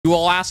You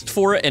all asked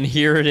for it, and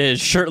here it is.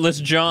 Shirtless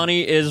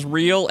Johnny is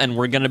real, and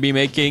we're gonna be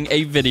making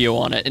a video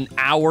on it. An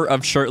hour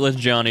of Shirtless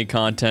Johnny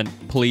content.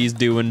 Please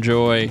do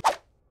enjoy.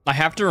 I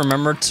have to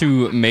remember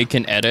to make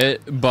an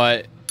edit,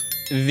 but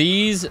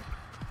these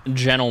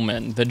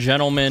gentlemen, the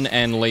gentlemen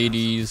and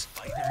ladies,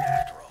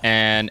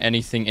 and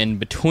anything in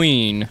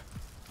between,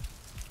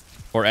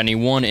 or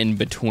anyone in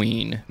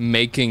between,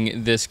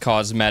 making this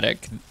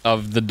cosmetic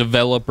of the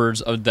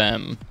developers of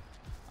them.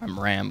 I'm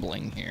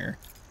rambling here.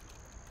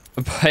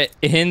 But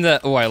in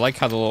the... Oh, I like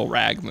how the little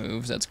rag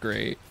moves. That's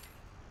great.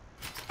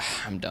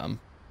 I'm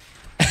dumb.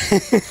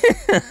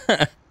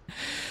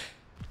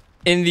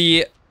 In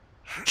the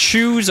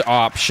choose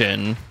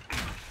option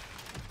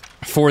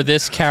for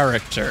this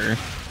character,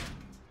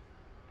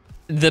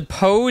 the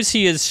pose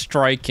he is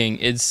striking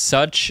is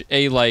such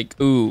a, like,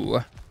 ooh,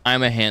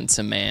 I'm a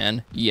handsome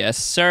man. Yes,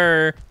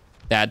 sir.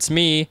 That's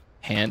me.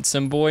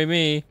 Handsome boy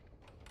me.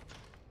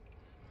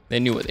 They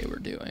knew what they were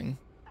doing.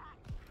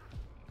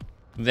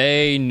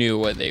 They knew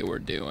what they were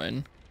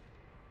doing.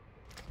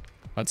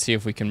 Let's see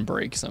if we can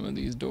break some of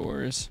these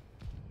doors.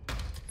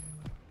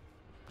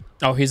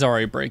 Oh, he's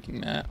already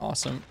breaking that.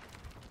 Awesome.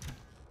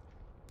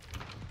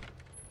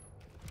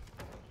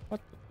 What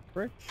the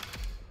frick?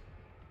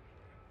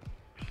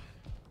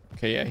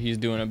 Okay, yeah, he's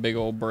doing a big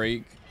old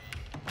break.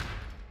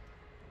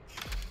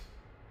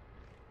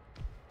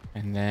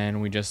 And then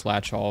we just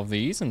latch all of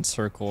these and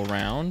circle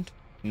around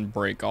and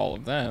break all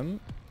of them.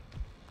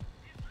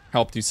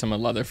 Help do some of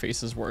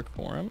Leatherface's work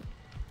for him.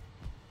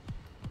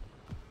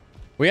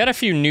 We had a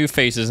few new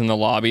faces in the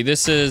lobby.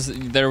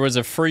 There was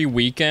a free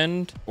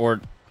weekend,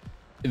 or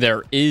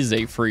there is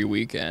a free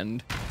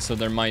weekend, so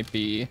there might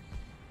be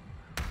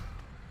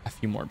a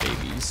few more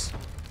babies.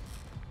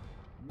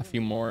 A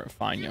few more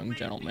fine young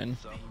gentlemen.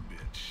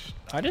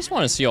 I just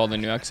want to see all the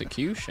new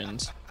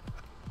executions.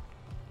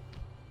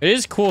 It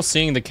is cool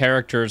seeing the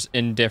characters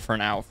in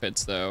different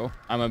outfits, though.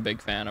 I'm a big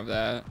fan of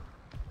that.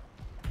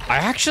 I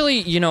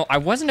actually, you know, I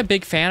wasn't a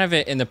big fan of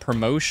it in the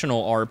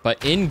promotional art,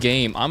 but in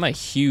game, I'm a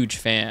huge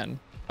fan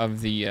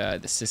of the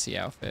sissy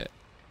outfit.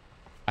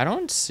 I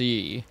don't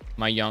see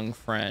my young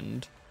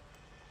friend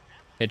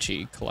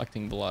Hitchy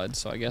collecting blood,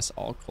 so I guess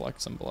I'll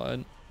collect some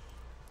blood.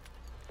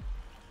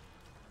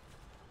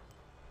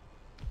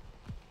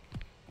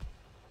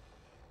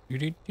 We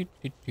do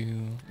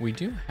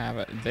have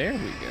it. There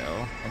we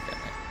go.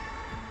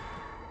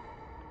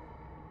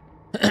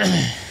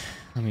 Okay.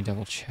 Let me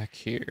double check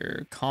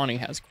here. Connie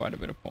has quite a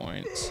bit of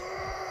points.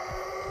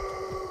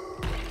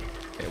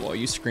 Okay, well,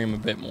 you scream a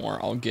bit more.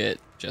 I'll get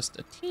just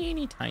a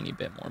teeny tiny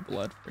bit more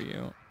blood for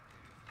you.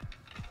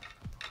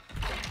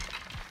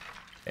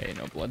 Okay,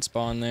 no blood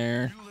spawn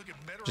there.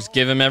 Just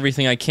give him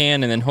everything I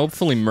can and then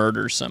hopefully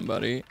murder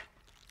somebody.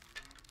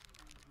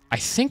 I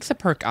think the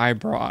perk I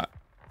brought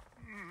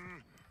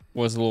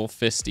was a little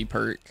fisty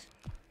perk.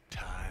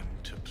 Time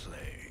to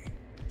play.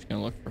 Just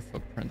gonna look for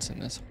footprints in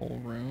this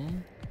whole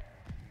room.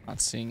 Not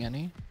seeing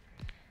any.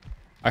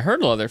 I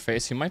heard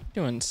Leatherface. He might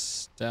be doing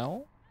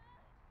stealth.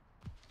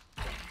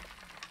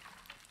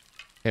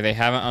 Okay, they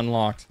haven't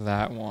unlocked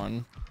that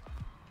one.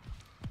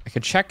 I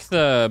could check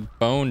the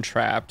bone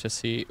trap to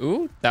see.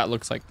 Ooh, that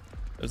looks like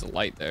there's a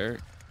light there.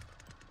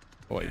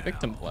 Boy,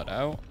 victim bled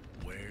out.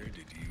 Where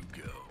did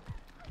you go?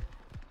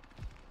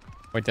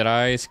 Wait, did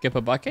I skip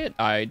a bucket?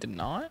 I did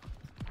not.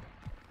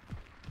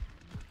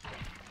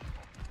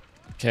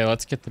 Okay,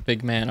 let's get the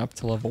big man up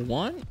to level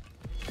 1.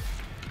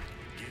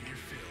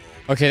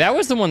 Okay, that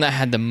was the one that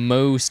had the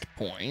most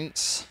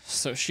points.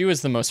 So she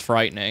was the most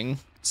frightening.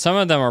 Some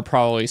of them are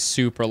probably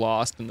super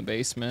lost in the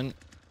basement.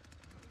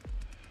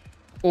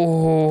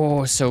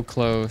 Oh, so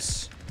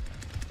close.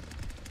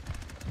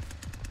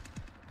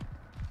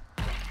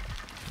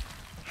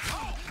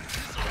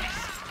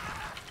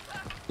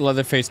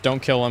 Leatherface,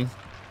 don't kill him.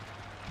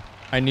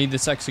 I need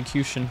this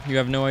execution. You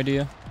have no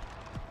idea.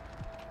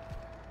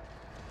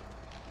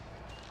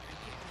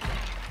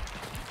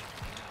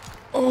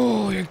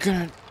 Oh, you're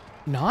gonna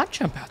not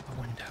jump out the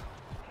window.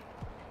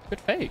 Good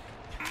fake.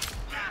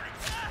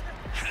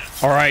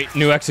 All right,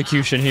 new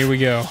execution. Here we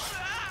go.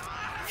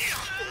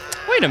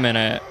 Wait a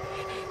minute.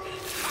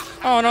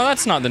 Oh, no,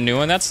 that's not the new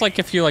one. That's like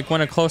if you like win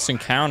a close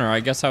encounter.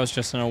 I guess I was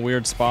just in a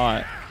weird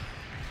spot.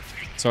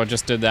 So I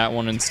just did that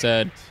one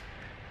instead.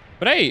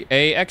 But hey,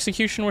 a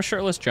execution with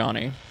Shirtless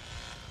Johnny.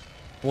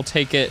 We'll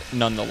take it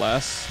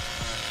nonetheless.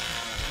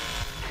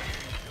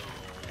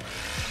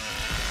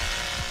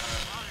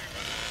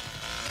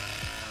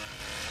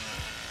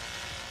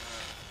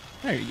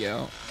 There you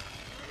go.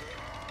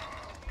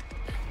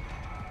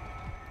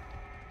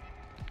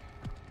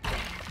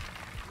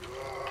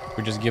 If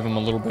we just give him a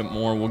little bit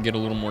more, we'll get a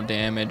little more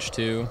damage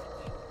too.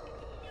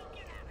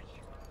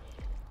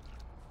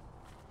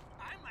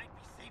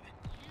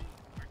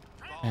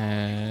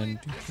 And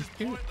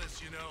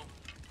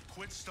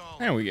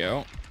there we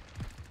go.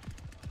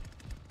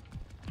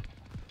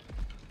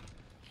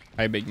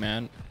 Hi, big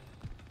man.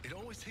 It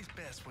always tastes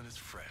best when it's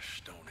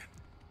fresh, don't it?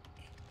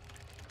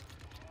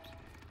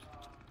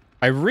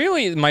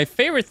 My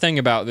favorite thing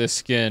about this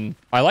skin,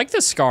 I like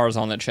the scars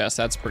on the chest.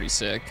 That's pretty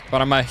sick.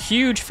 But I'm a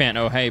huge fan.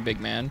 Oh, hey, big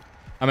man.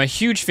 I'm a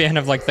huge fan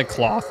of like the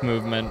cloth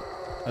movement.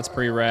 That's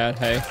pretty rad.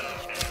 Hey.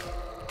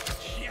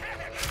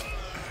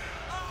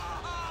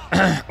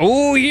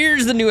 Oh,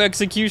 here's the new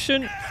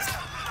execution.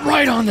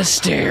 Right on the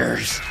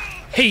stairs.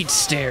 Hate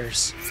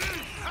stairs.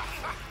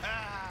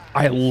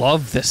 I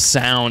love the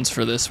sounds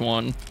for this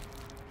one.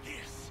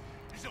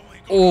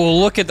 Oh,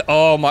 look at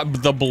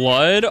the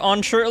blood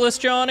on Shirtless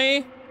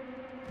Johnny.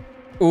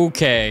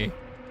 Okay,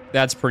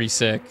 that's pretty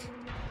sick.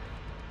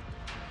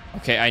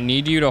 Okay, I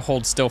need you to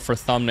hold still for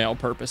thumbnail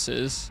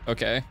purposes.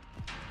 Okay,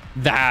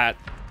 that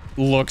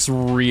looks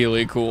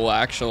really cool,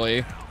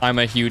 actually. I'm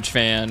a huge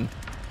fan.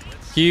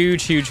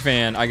 Huge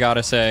fan, I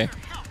gotta say.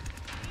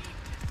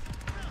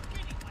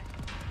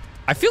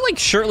 I feel like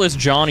Shirtless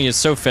Johnny is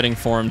so fitting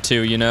for him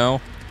too, you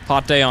know?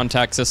 Hot day on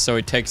Texas, so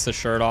he takes the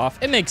shirt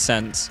off. It makes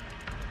sense.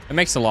 It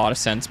makes a lot of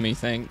sense,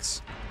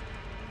 methinks.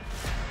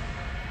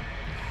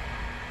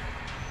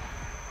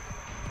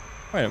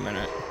 Wait a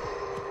minute.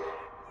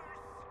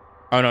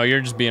 Oh no, you're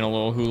just being a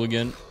little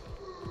hooligan.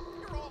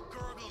 You're all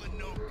gurgle and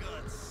no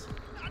guts.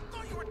 I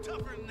thought you were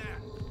tougher than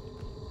that.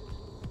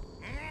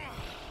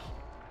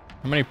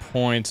 How many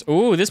points?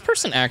 Ooh, this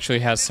person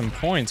actually has some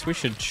points. We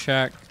should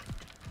check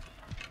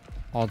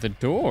all the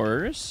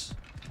doors.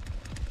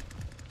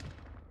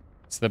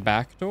 Is the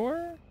back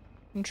door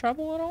in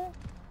trouble at all?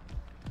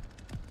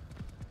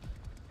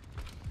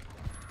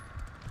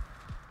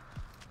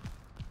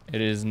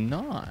 It is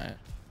not.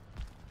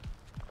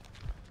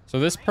 So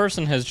this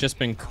person has just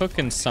been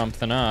cooking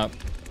something up.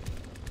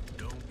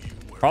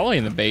 Probably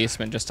in the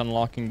basement, just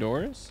unlocking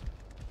doors.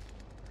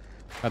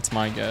 That's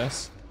my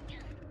guess.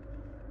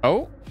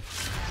 Oh.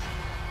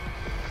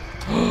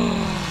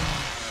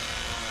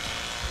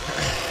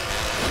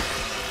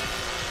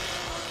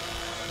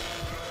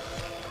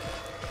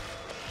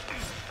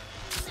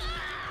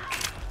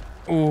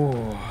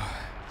 Ooh.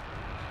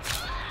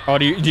 Oh,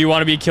 do you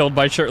want to be killed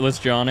by Shirtless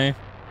Johnny?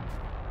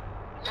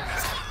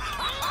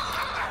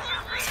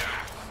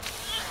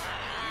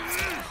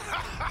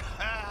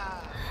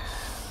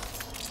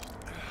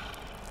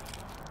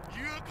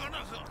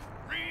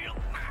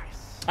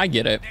 I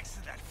get it.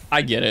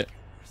 I get it.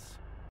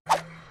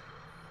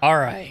 All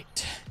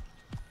right.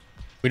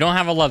 We don't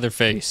have a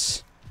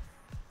Leatherface.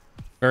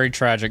 Very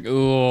tragic.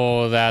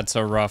 Ooh, that's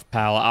a rough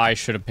palette. I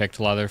should have picked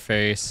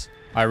Leatherface.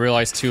 I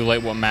realized too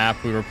late what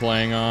map we were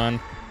playing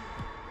on.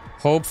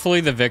 Hopefully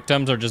the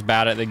victims are just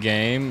bad at the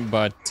game,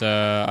 but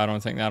I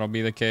don't think that'll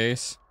be the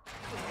case.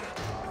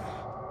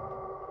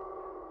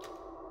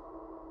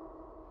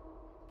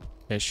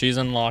 Okay, she's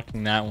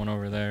unlocking that one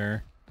over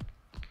there.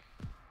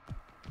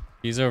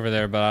 He's over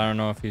there, but I don't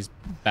know if he's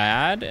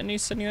bad and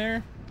he's sitting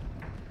there.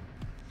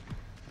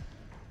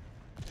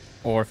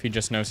 Or if he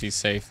just knows he's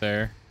safe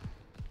there.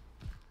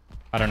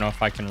 I don't know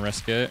if I can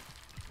risk it.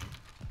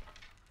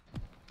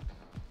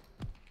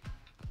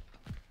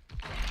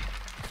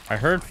 I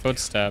heard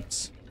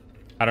footsteps.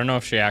 I don't know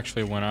if she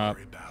actually went up.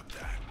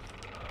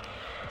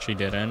 She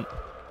didn't.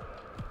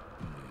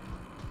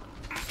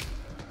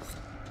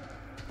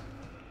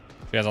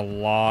 She has a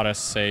lot of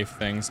safe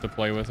things to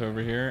play with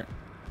over here.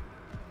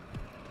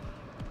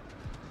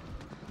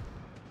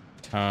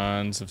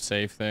 Tons of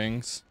safe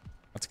things.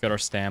 Let's get our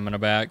stamina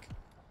back.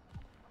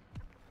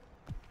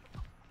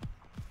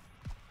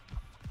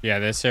 Yeah,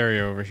 this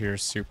area over here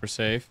is super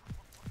safe.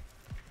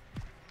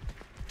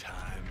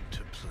 Time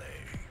to play.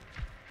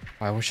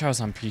 I wish I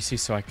was on PC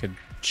so I could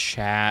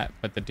chat,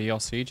 but the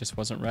DLC just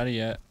wasn't ready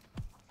yet.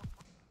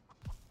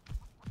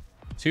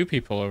 2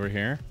 people over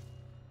here.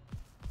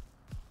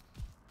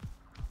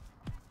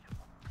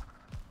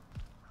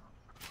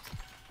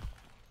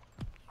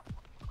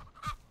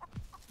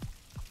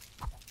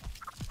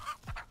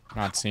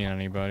 Not seeing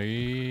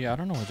anybody. I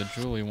don't know where the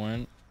Julie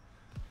went.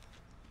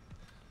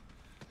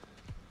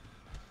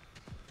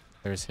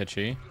 There's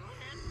Hitchy.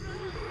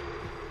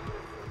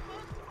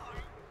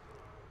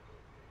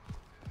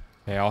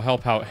 Okay, I'll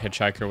help out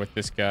Hitchhiker with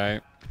this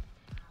guy.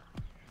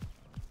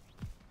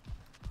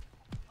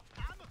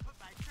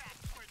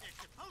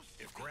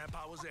 If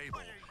Grandpa was able,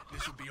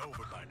 this would be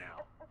over by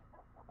now.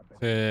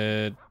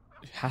 It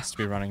has to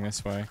be running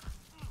this way.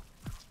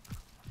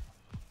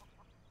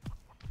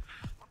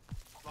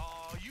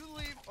 Oh, you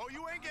leave. Oh,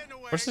 you ain't getting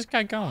away. Where's this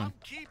guy going? I'm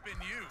keeping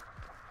you.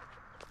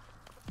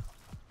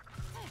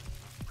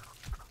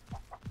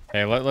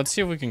 Okay, let's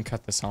see if we can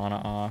cut this Ana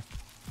off.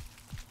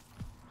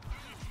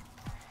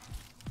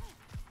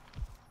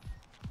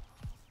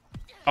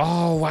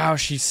 Oh, wow,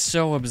 she's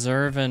so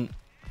observant.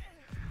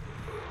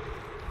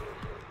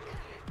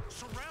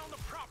 Surround the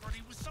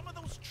property with some of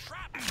those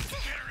traps.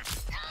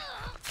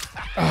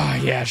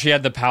 Oh, yeah, she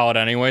had the pallet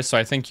anyway, so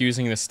I think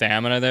using the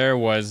stamina there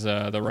was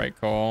the right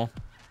call.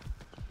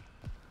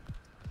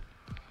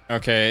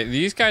 Okay,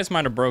 these guys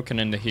might have broken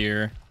into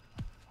here.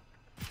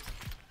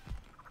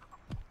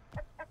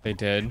 They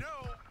did.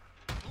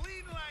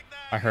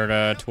 I heard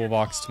a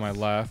toolbox to my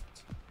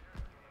left.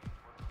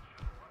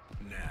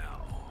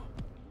 Now,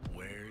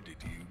 where did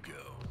you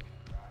go?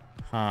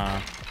 Huh.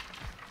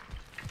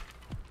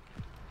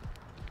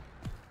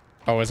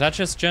 Oh, is that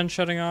just Jen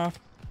shutting off?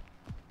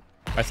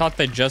 I thought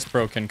they just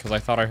broken because I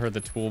thought I heard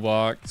the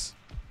toolbox.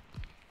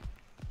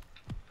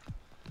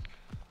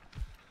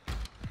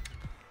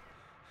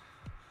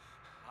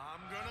 I'm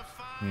gonna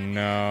find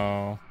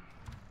No.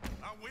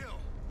 I will.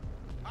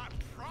 I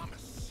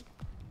promise.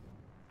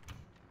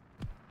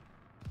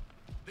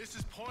 This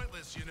is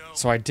pointless, you know.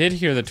 So I did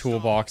hear the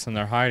toolbox and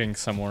they're hiding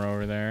somewhere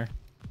over there.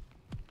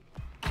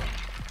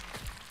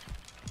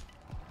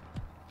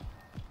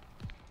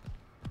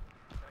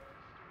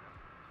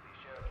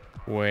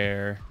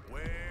 Where?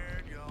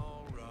 Where'd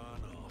y'all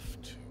run off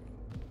to?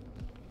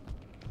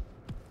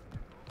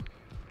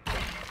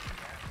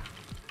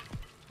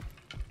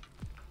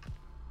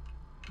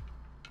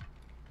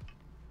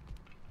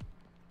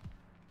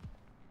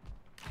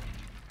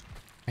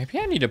 Maybe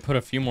I need to put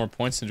a few more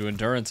points into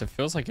endurance. It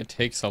feels like it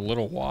takes a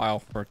little while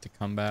for it to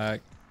come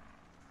back.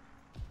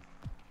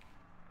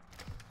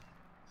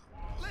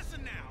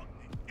 Listen now.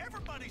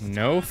 Everybody's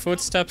No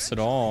footsteps at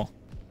all.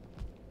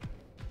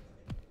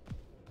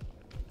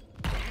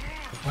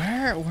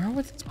 Where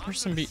would this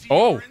person be?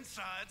 Oh!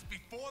 Insides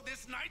before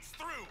this night's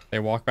through. They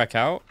walk back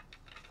out?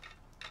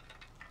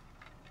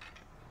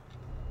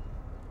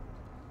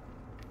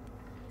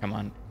 Come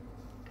on.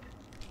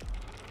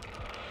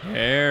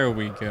 There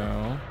we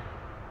go.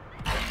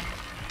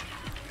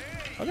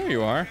 Oh, there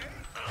you are.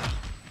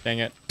 Dang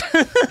it.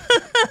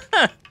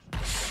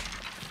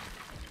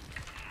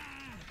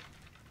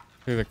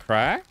 Through the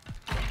crack?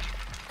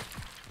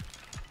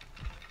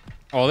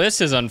 Oh,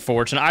 this is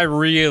unfortunate. I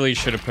really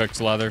should have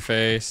picked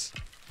Leatherface.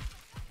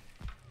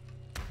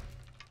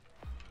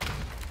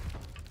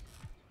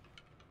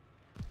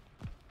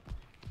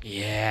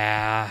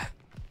 Yeah.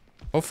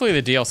 Hopefully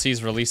the DLC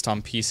is released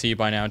on PC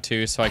by now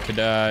too, so I could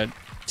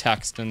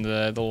text in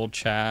the little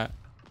chat.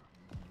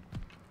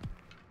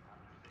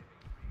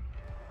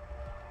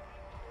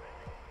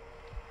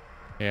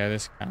 Yeah,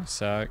 this kind of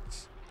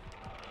sucks.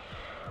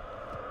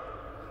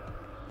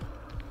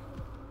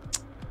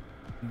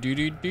 Do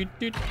do do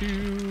do do.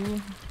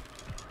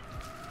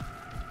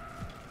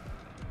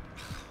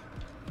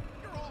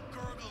 You're all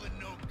gurgle and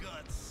no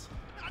guts.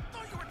 I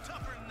thought you were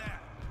tougher than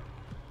that.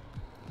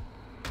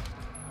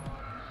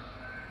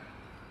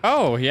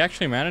 Oh, he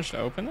actually managed to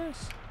open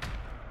this?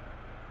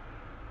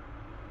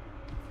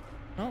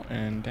 Oh,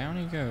 and down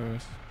he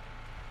goes.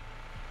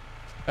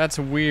 That's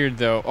weird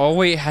though. Oh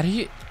wait, how do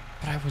you...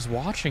 But I was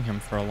watching him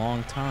for a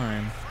long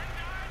time.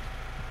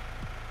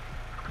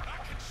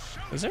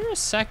 Is there a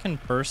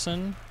second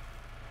person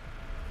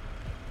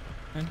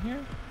in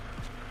here?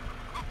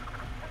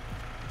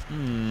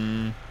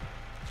 Hmm.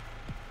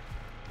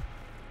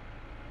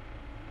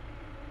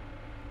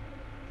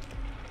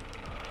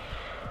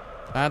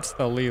 That's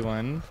the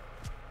Leland.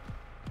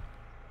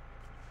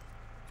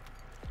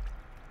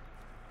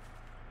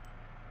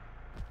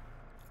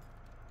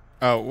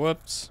 Oh,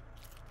 whoops.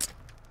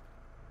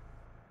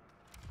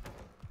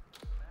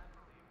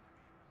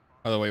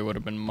 Other way would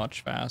have been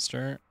much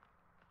faster.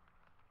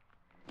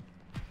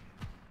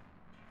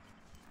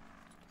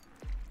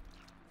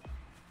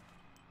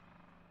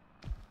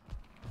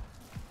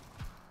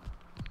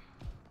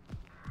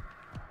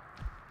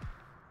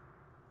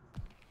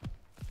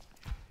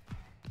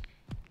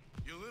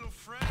 Your little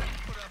friend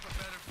put up a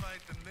better fight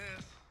than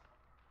this.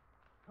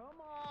 Come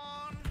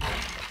on.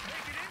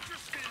 Make it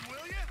interesting,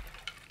 will you?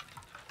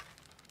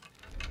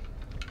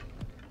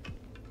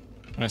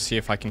 I'm gonna see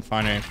if I can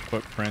find any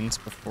footprints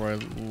before I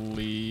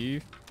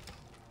leave.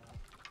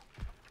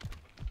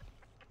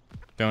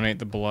 Donate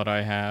the blood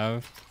I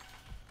have.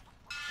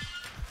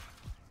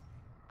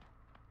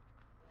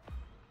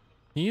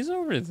 He's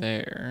over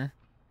there.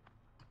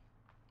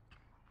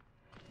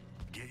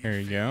 There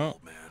you go.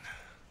 Man.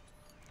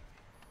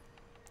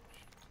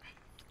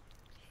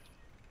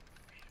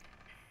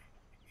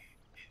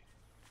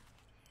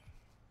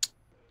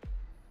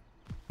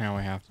 Now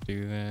we have to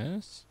do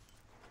this.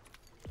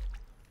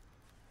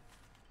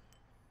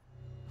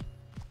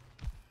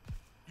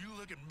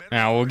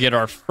 Now we'll get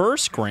our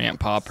first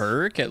grandpa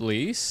perk at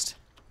least.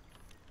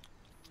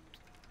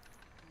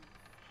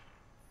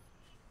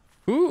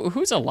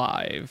 Who's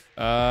alive?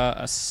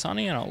 A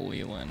Sunny and a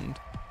Leland.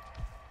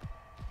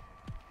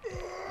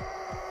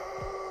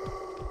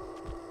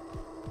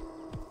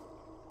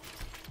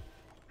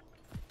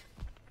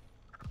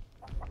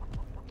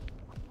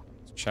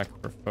 Let's check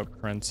for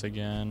footprints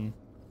again.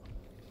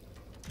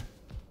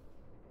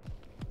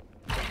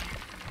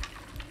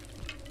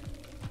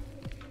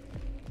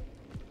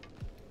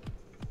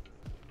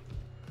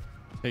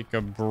 Take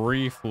a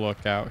brief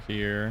look out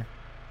here.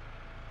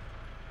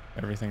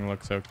 Everything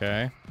looks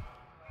okay.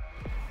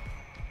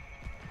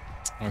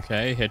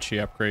 Okay, Hitchy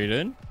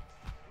upgraded.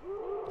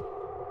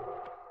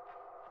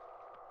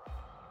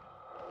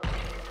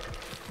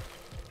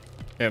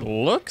 It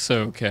looks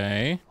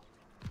okay.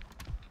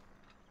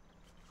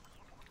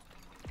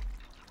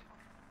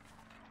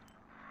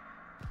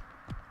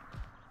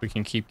 We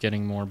can keep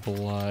getting more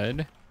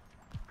blood.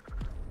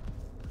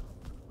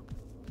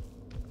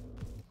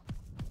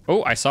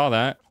 Oh, I saw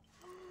that.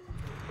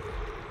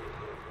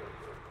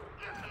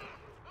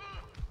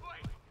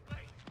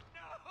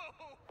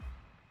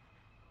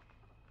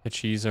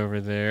 Hitchy's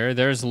over there.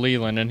 There's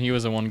Leland, and he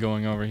was the one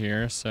going over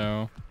here,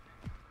 so...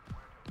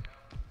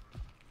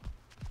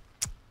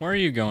 Where are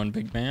you going,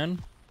 big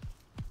man?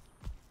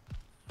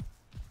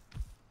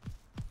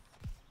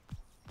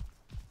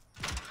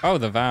 Oh,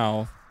 the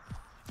valve.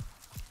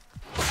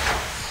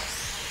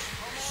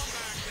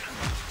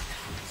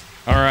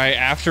 Alright,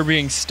 after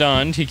being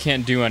stunned, he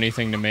can't do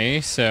anything to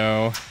me,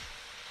 so...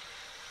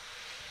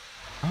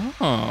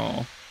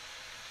 Oh.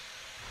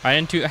 I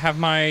didn't have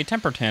my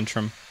temper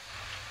tantrum.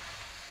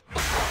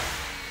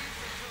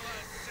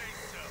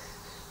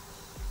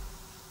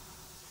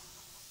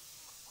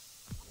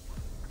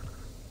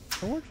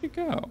 So where'd you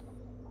go?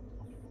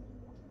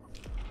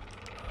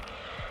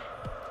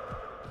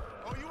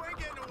 Oh, you ain't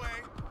getting away.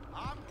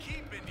 I'm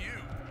keeping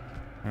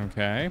you.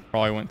 Okay,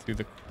 probably went through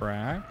the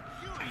crack.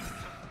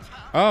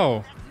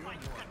 Oh.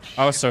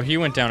 Oh, so he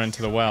went down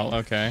into the well.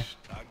 Okay.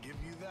 I'll give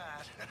you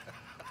that.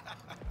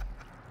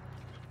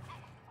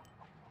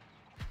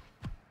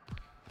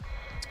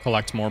 Let's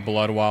collect more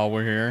blood while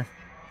we're here.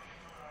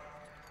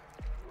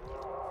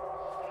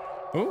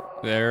 Oh,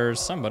 there's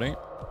somebody.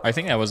 I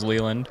think that was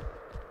Leland.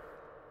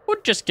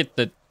 We'll just get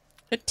the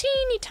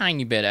teeny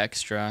tiny bit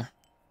extra.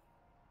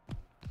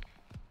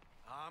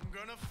 I'm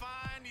gonna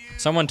find you.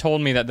 Someone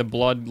told me that the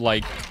blood,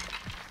 like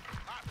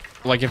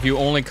if you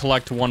only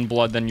collect one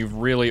blood, then you've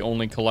really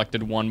only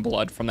collected one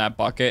blood from that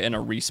bucket, and it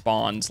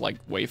respawns, like,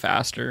 way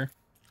faster.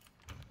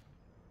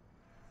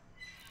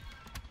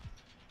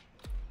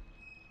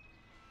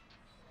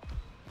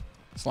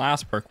 This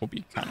last perk will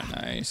be kind of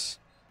nice.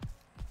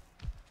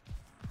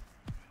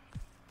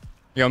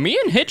 Yo, me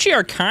and Hitchy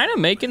are kind of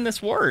making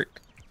this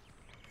work.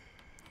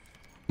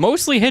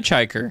 Mostly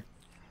Hitchhiker.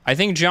 I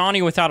think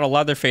Johnny without a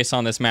Leatherface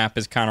on this map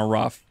is kind of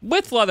rough.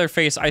 With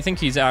Leatherface, I think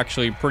he's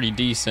actually pretty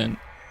decent.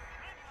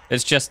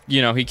 It's just,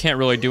 you know, he can't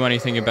really do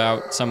anything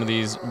about some of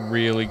these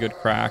really good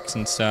cracks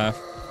and stuff.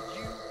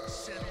 You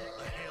settle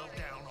the hell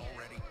down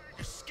already.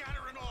 You're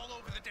scattering all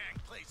over the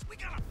dang place. We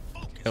gotta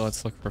focus. Okay,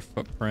 let's look for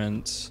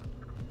footprints.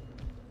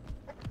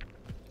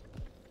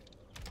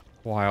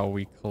 While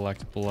we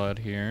collect blood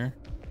here.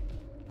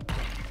 I'm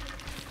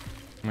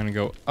gonna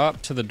go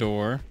up to the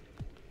door.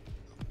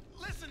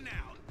 Listen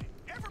now.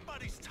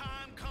 Everybody's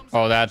time comes.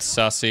 Oh, that's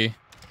sussy. In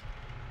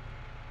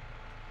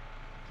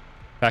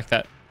fact,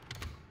 that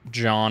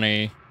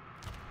Johnny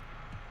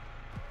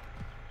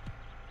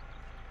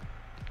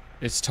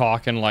is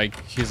talking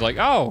like he's like,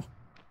 oh,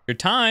 your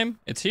time,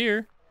 it's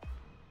here.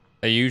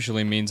 That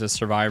usually means a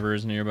survivor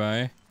is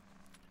nearby.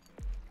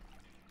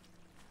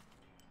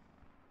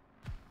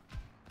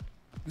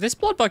 This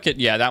blood bucket,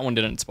 yeah, that one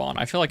didn't spawn.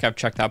 I feel like I've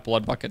checked that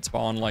blood bucket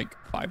spawn like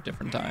 5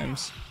 different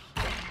times.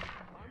 I'm gonna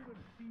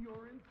see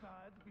your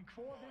insides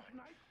before this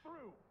night's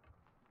through.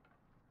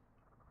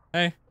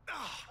 Hey.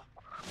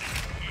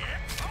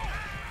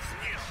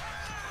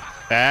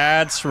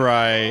 That's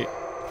right.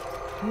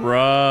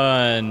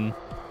 Run.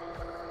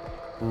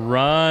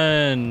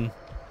 Run.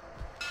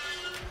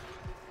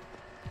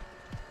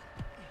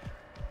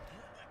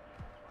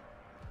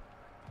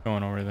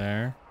 Going over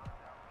there.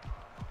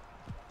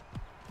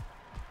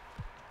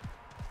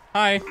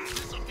 Hi.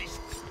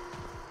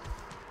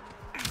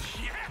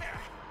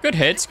 Good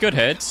hits, good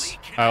hits.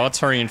 Let's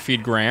hurry and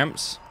feed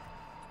Gramps.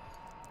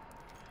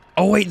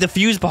 Oh wait, the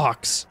fuse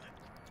box.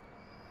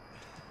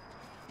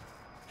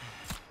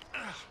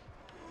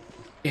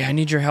 Yeah, I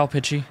need your help,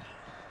 Hitchy.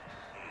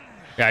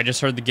 Yeah, I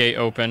just heard the gate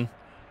open.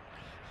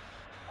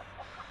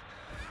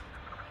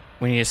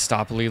 We need to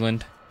stop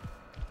Leland.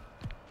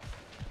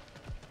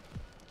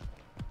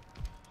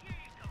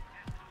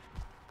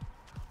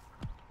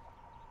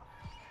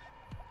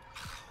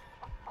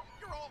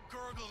 You're all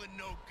gurgle and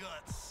no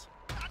guts.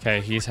 Okay,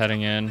 he's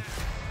heading in.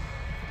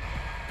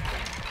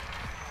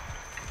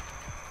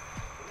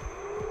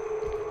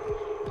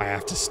 I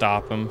have to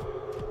stop him.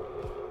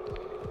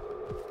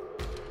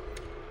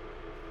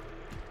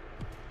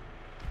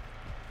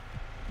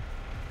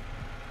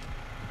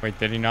 Wait,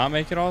 did he not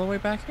make it all the way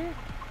back here?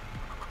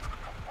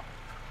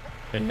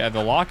 Yeah,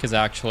 the lock is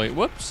actually...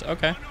 Whoops,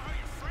 okay. Wanna know how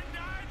your friend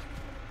died?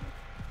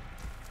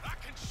 I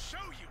can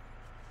show you.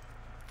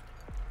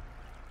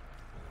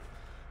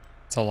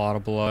 It's a lot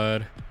of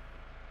blood.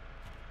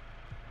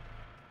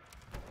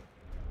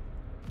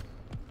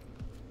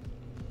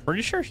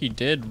 Pretty sure he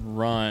did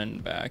run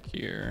back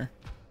here.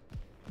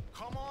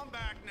 Come on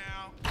back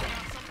now. I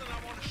got something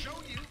I want to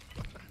show you.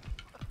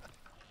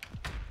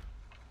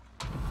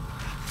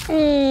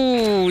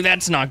 Ooh,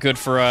 that's not good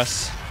for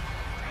us.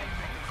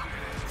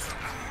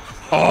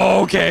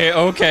 Okay,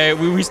 okay.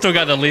 We still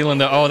got the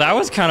Leland though. Oh, that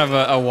was kind of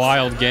a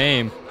wild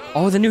game.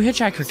 Oh, the new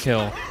Hitchhiker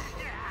kill.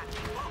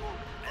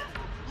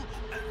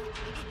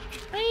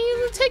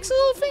 He takes a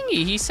little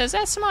thingy. He says,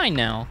 that's mine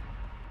now.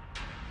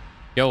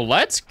 Yo,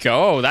 let's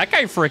go. That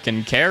guy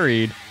freaking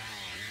carried.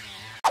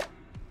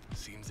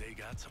 Seems they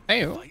got some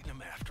Hey, fighting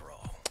them after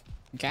all.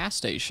 gas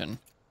station.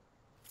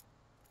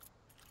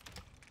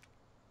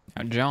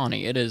 Now,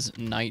 Johnny, it is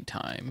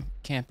nighttime.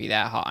 Can't be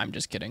that hot. I'm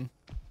just kidding.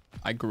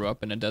 I grew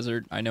up in a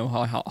desert. I know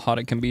how hot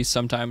it can be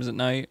sometimes at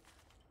night.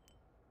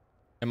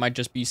 It might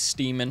just be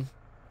steaming.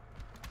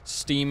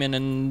 steaming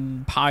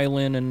and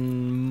piling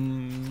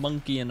and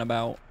monkeying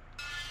about.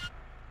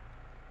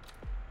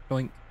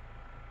 Doink.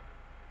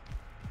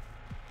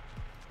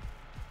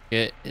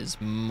 Get as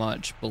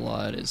much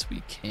blood as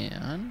we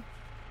can.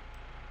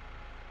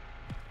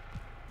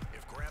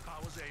 If Grandpa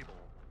was able,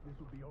 this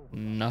would be over.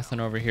 Nothing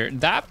over here.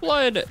 That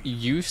blood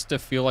used to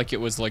feel like it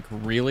was like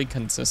really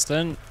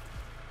consistent.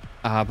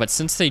 But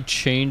since they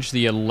changed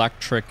the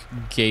electric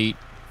gate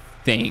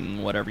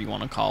thing, whatever you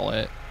want to call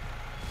it,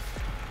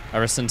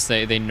 ever since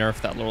they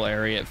nerfed that little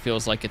area, it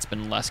feels like it's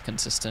been less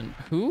consistent.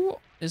 Who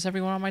is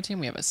everyone on my team?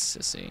 We have a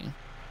sissy.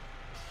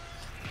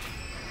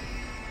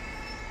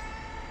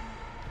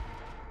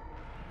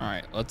 All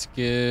right, let's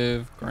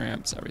give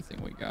Gramps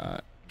everything we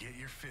got. Get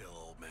your fill,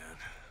 old man.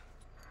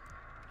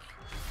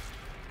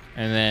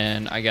 And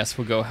then I guess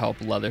we'll go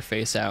help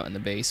Leatherface out in the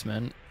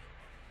basement.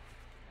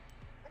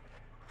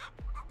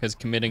 Because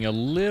committing a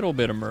little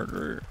bit of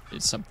murder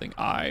is something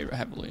I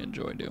heavily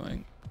enjoy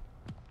doing.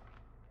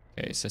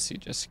 Okay, Sissy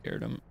just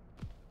scared him.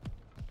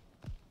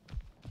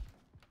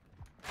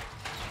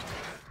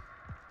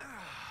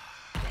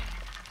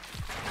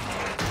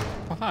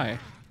 Oh, hi.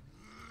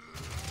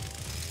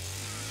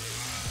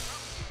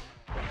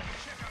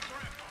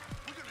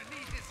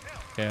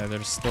 Yeah,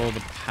 there's still the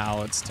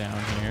pallets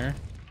down here.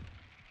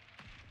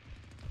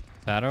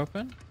 Is that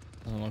open?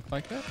 Doesn't look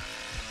like it.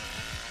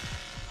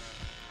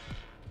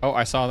 Oh,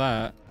 I saw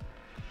that.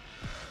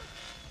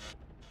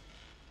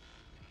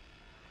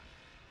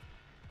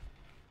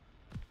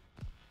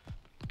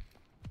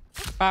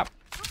 Bop,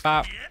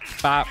 bop,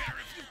 bop.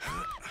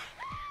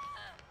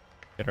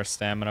 Get our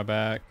stamina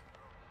back.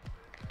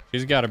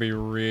 She's got to be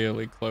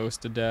really close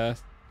to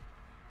death.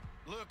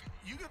 Look,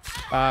 you can...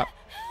 Bop.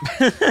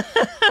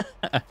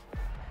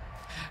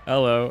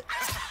 Hello.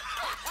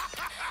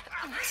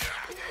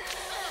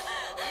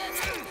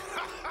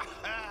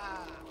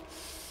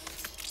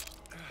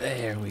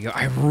 There we go.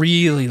 I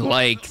really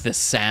like the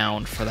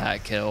sound for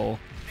that kill.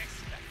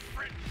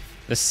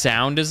 The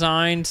sound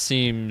design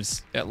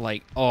seems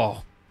like,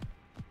 oh,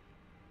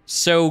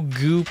 so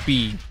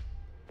goopy.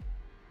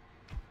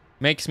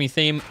 Makes me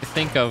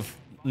think of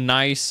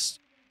nice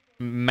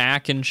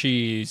mac and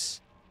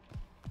cheese.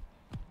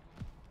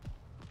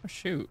 Oh,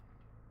 shoot.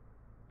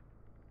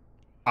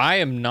 I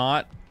am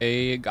not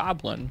a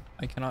goblin.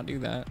 I cannot do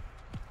that.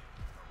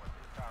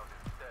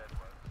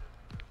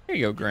 Here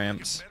you go,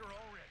 Gramps.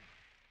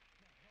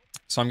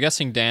 So I'm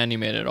guessing Danny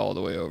made it all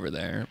the way over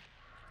there.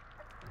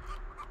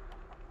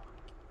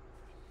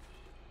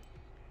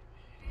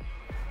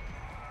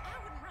 I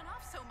wouldn't run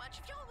off so much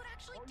if y'all would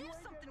actually do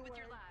something with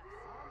your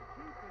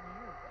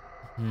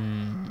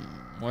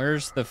lives.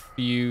 Where's the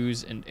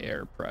fuse and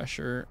air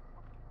pressure?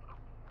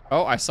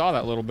 Oh, I saw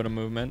that little bit of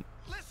movement.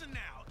 Listen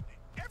now,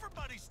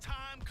 everybody's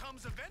time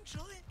comes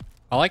eventually.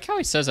 I like how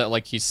he says that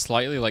like he's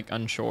slightly like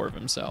unsure of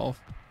himself.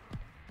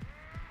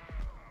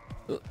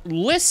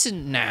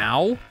 Listen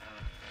now.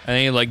 And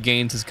then he like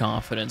gains his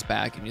confidence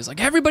back and he's like,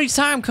 everybody's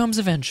time comes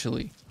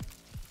eventually.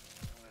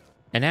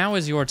 And now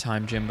is your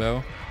time,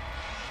 Jimbo.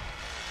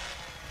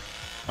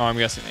 Oh, I'm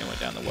guessing they went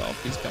down the well.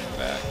 He's coming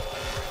back.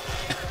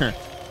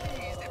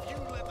 If you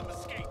let them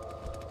escape.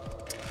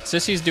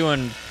 Sissy's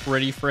doing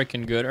pretty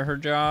freaking good at her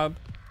job.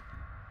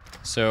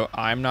 So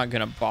I'm not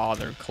gonna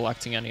bother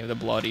collecting any of the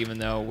blood even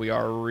though we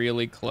are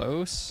really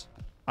close.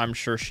 I'm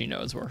sure she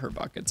knows where her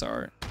buckets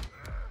are.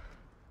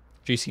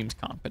 She seems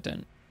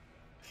competent.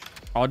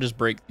 I'll just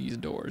break these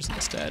doors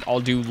instead.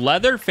 I'll do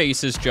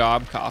Leatherface's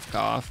job, cough,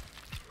 cough.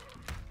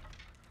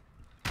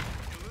 Your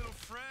little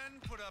friend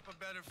put up a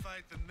better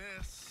fight than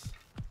this.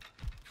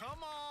 Come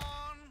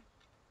on,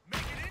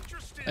 make it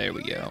interesting. There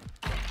we go.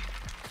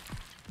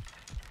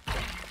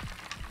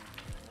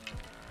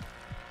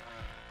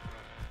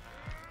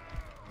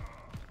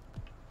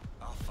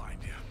 I'll find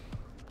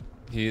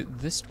you.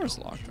 This door's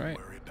locked, right?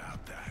 Worry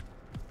about that.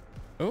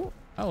 Oh,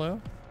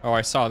 hello. Oh,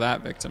 I saw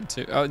that victim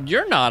too. Oh,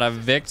 you're not a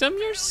victim,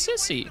 you're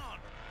Sissy. Get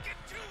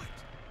to it.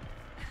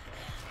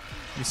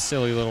 You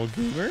silly little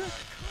goober.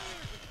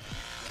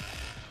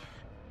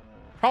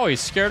 Probably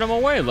scared him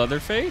away,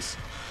 Leatherface.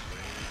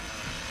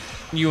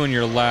 You and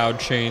your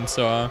loud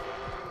chainsaw.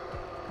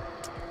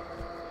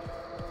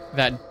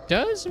 That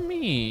does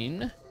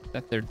mean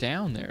that they're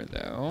down there,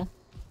 though.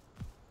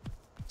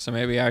 So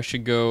maybe I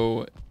should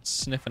go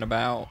sniffing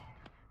about.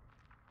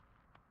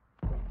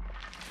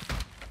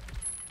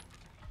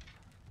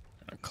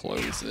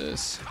 Close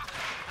this.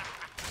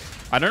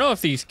 I don't know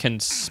if these can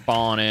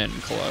spawn in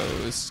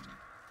closed.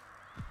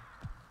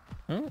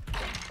 Oh.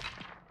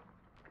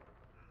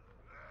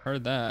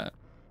 Heard that.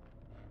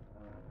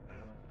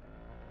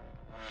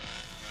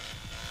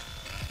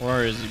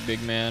 Where is he,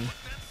 big man?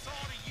 That's all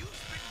to use,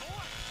 big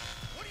boy.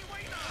 What are you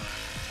waiting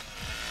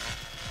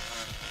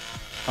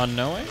on?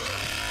 Unknowing?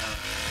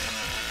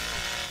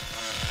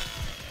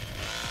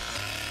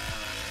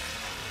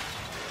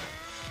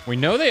 We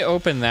know they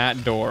opened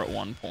that door at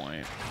one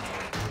point.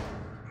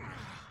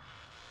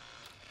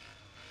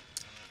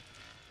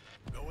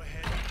 Go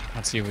ahead.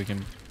 Let's see if we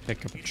can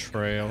pick up a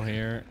trail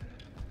here.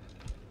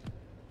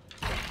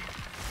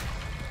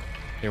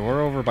 Okay,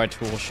 we're over by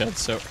tool shed,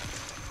 so...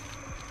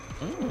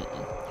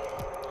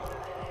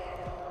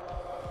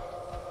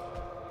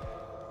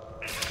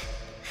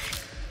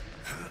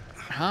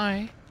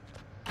 Hi.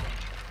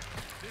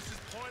 This is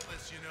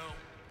pointless, you know.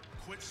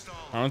 Quit stalling.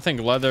 I don't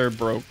think leather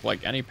broke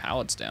like any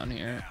pallets down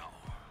here.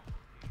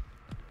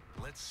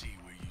 Let's see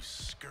where you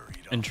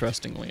scurried off.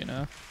 Interestingly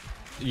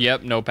enough.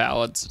 Yep, no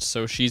pallets.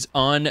 So she's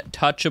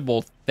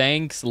untouchable.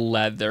 Thanks,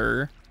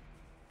 leather.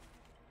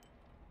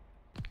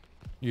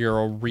 You're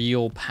a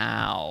real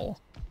pal.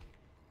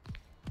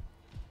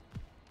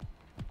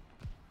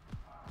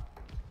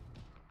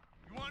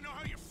 You wanna know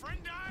how your friend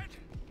died?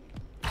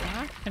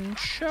 I can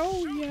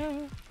show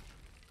ya.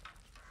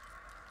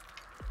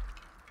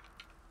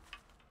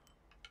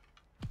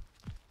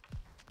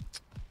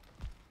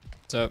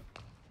 What's up?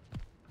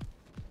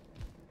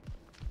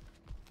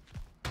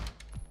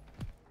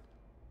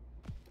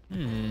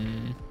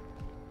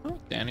 Oh,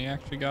 Danny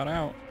actually got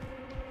out.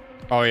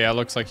 Oh yeah,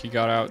 looks like he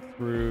got out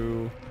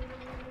through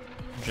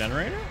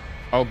generator?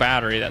 Oh,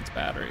 battery, that's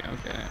battery,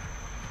 okay.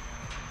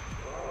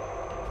 You're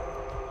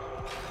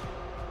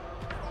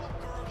all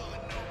gurgle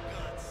and no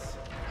guts.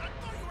 I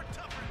thought you were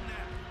tougher than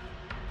that.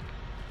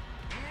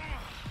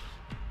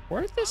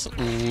 Where'd this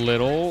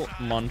little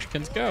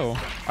munchkins go?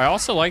 I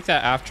also like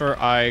that after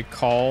I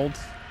called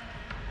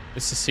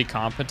this to see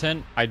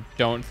competent, I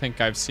don't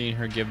think I've seen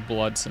her give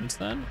blood since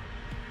then.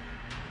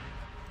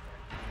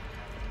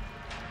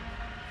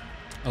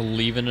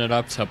 Leaving it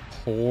up to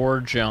poor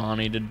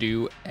Johnny to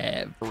do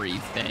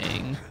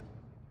everything.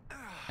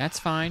 That's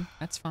fine.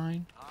 That's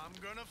fine. I'm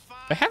gonna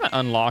find They haven't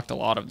unlocked a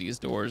lot of these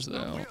doors,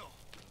 though. you.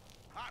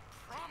 I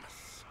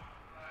promise.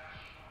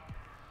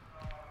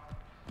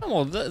 Oh,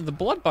 well, the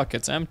blood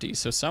bucket's empty,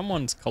 so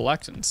someone's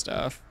collecting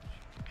stuff.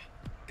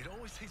 It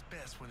always tastes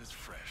best when it's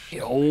fresh.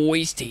 It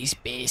always tastes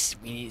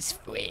best when it's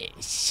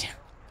fresh.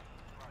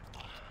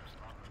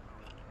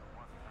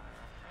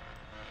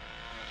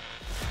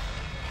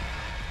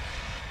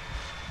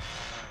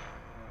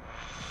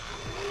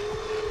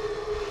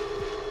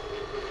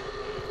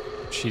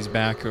 She's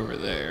back over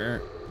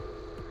there.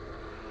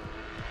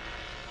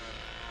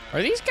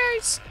 Are these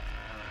guys?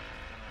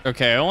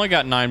 Okay, I only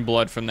got 9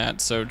 blood from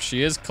that, so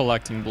she is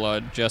collecting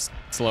blood, just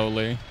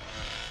slowly.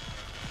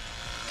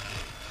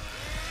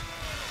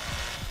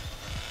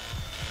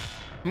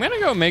 I'm gonna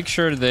go make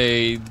sure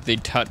they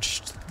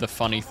touched the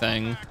funny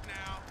thing.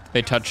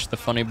 They touched the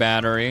funny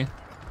battery.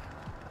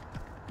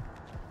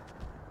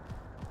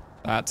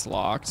 That's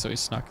locked, so he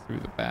snuck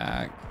through the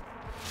back.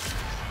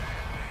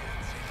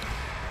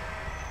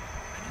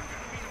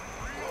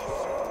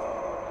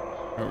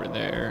 Over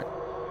there.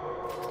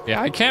 Yeah,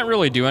 I can't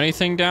really do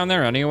anything down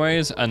there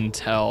anyways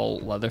until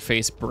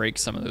Leatherface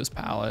breaks some of those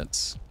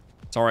pallets.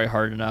 It's already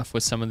hard enough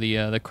with some of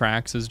the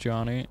cracks as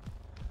Johnny.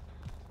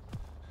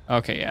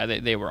 Okay, yeah,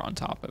 they were on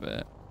top of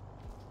it.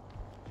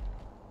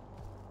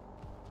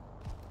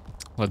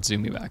 Let's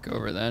zoom you back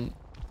over then.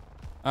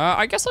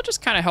 I guess I'll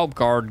just kind of help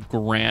guard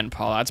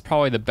Grandpa. That's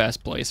probably the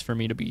best place for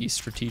me to be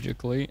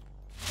strategically.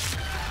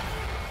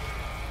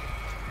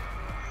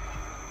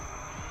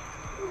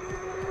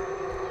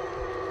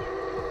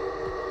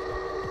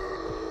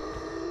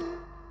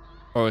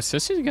 Oh,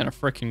 Sissy's gonna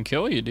freaking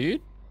kill you,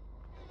 dude.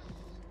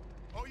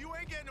 Oh, you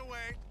ain't getting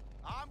away.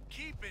 I'm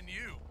keeping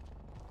you.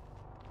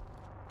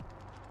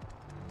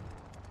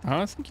 I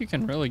don't think you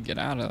can really get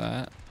out of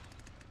that.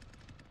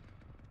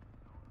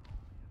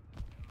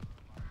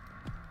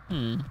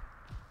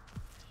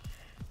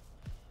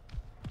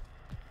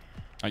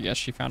 I guess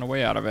she found a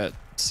way out of it.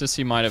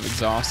 Sissy might have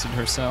exhausted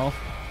herself.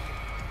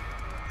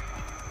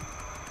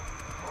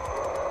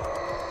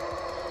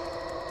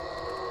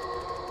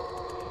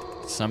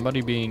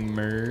 Somebody being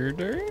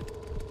murdered?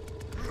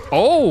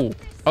 Oh!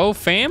 Oh,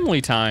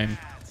 family time.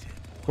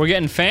 We're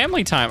getting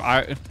family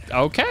time.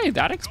 Okay,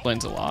 that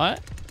explains a lot.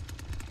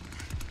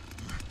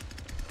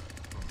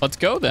 Let's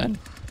go then.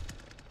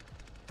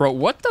 Bro,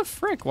 what the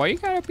frick? Why you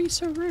gotta be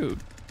so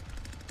rude?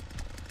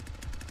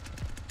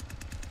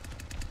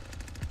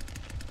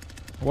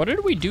 What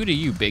did we do to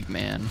you, big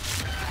man?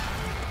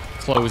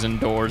 Closing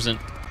doors and...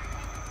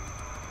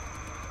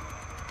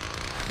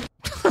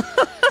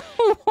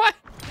 What?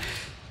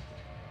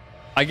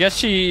 I guess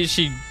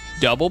she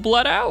double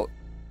bled out.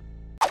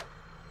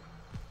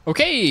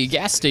 Okay,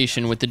 gas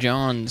station with the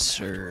Johns,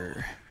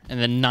 sir. And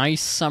the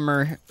nice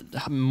summer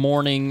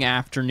morning,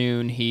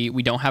 afternoon heat.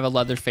 We don't have a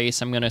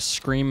Leatherface. I'm gonna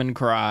scream and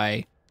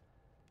cry.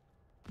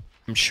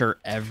 I'm sure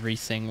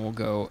everything will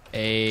go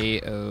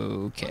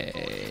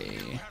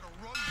A-okay.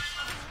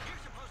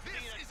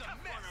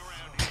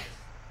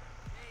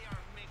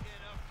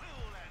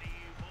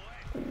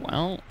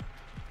 Well,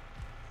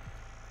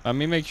 let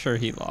me make sure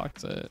he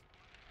locks it.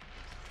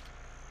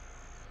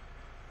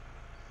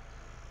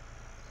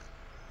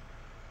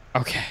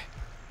 Okay.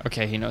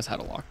 Okay, he knows how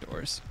to lock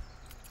doors.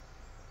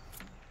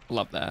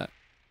 Love that.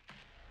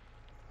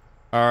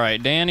 All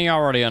right, Danny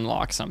already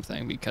unlocked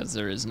something because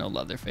there is no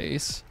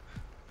Leatherface.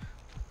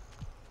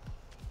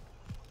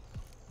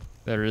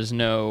 There is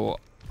no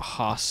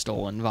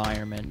hostile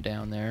environment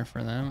down there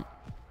for them.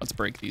 Let's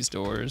break these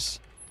doors.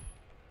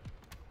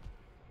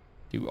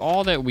 do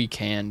all that we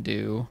can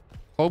do.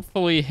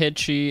 Hopefully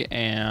Hitchy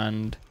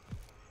and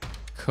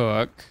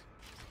Cook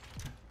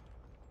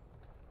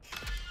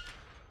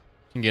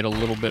can get a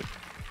little bit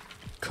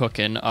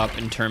cooking up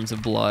in terms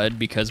of blood,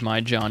 because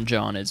my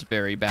John is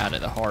very bad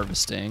at the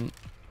harvesting.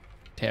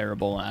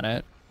 Terrible at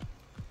it.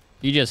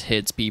 He just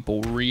hits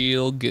people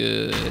real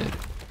good.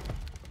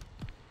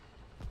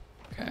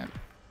 Okay.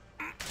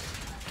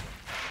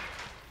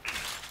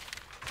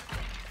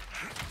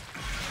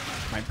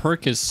 My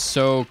perk is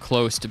so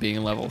close to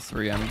being level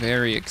 3. I'm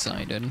very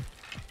excited.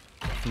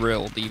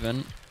 Thrilled,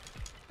 even.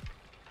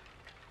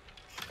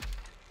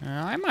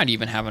 I might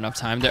even have enough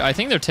time. I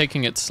think they're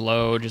taking it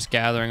slow, just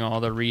gathering all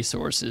the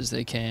resources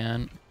they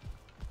can.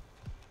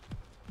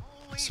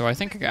 So I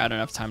think I got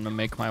enough time to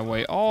make my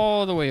way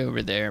all the way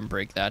over there and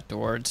break that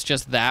door. It's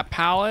just that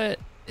pallet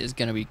is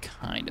going to be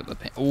kind of a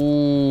pain.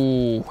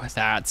 Ooh,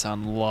 that's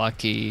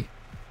unlucky.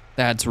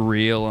 That's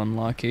real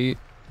unlucky.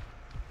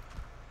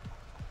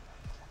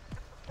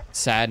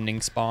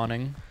 Saddening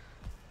spawning.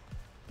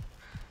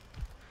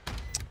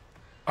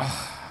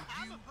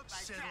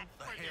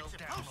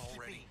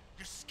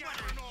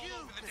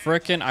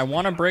 Frickin', I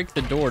want to break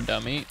the door,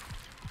 dummy.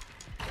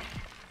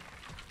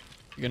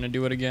 You gonna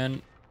do it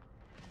again?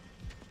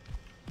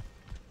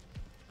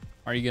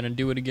 Are you gonna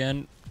do it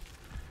again?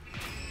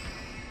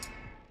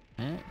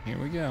 Here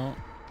we go.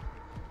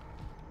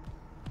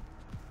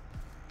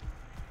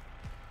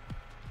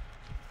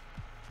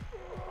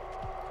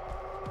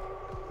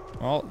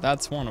 Well,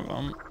 that's one of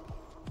them.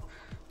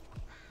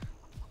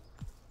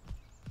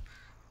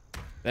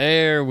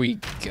 There we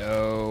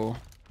go.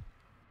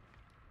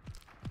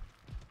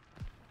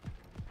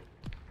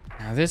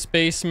 Now this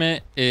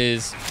basement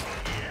is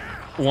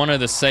one of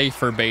the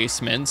safer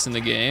basements in the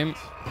game.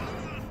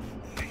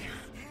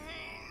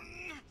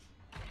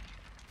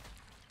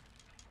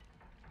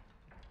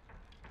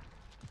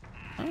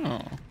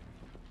 Oh.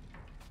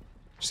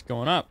 Just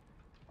going up.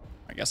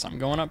 I guess I'm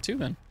going up too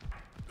then.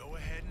 Go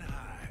ahead and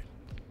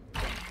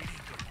hide.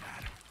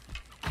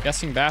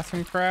 Guessing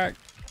bathroom crack?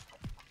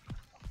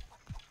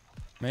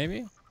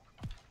 Maybe?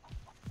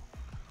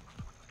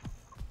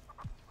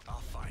 I'll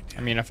find you.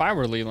 I mean, if I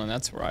were Leland,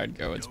 that's where I'd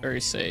go. It's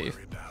very safe.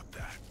 Worry about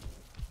that.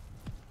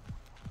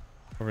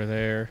 Over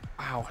there.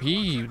 Wow,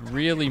 he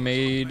really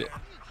made... They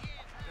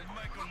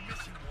might go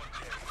missing one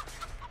day.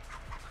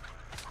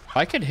 If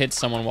I could hit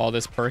someone while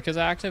this perk is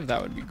active,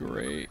 that would be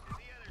great.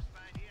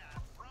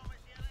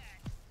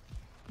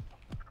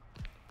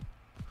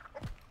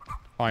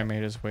 Probably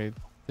made his way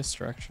this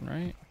direction,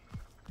 right?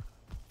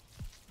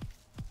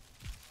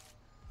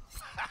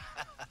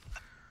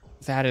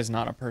 That is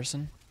not a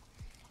person.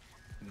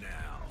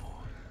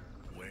 Now,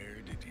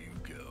 where did you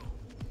go?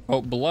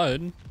 Oh,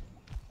 blood.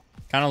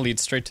 Kind of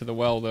leads straight to the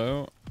well,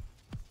 though.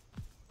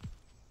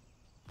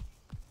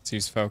 Let's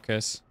use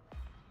focus.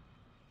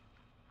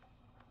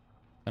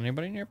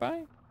 Anybody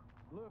nearby?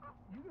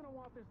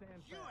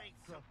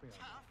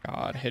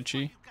 God,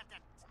 Hitchy.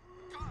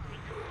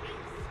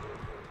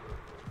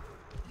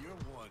 You're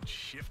one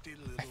shifty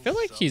little I feel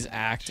like he's son of a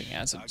acting bitch.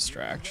 as a I'll give you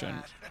distraction.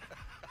 that.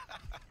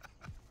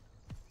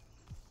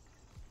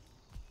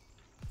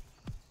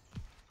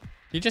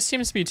 He just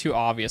seems to be too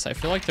obvious. I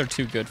feel like they're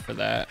too good for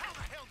that. How the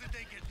hell did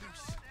they get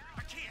loose?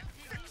 I can't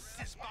fix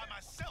this by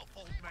myself,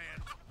 old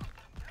man.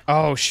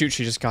 Oh, shoot.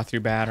 She just got through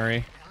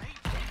battery.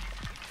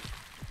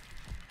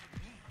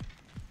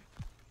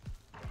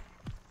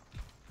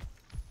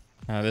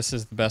 This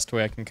is the best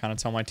way I can kind of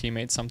tell my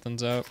teammates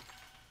something's up.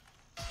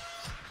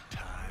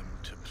 Time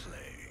to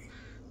play.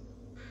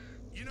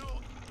 You know,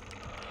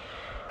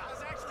 I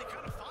was actually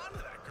kind of fond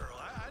of that girl.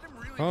 I didn't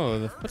really. Oh,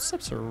 the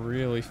footsteps are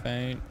really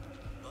faint.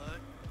 But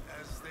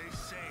as they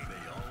say,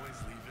 they always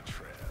leave a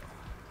trail.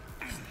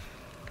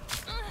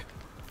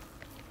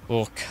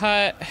 Little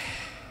cut.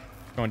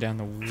 Going down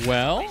the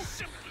well.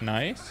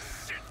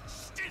 Nice.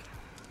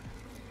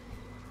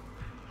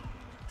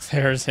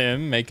 There's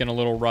him making a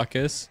little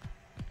ruckus.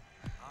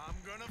 I'm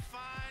gonna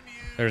find you.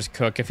 There's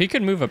Cook. If he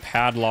could move a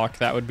padlock,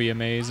 that would be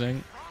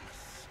amazing.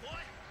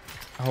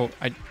 Oh,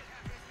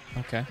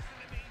 okay.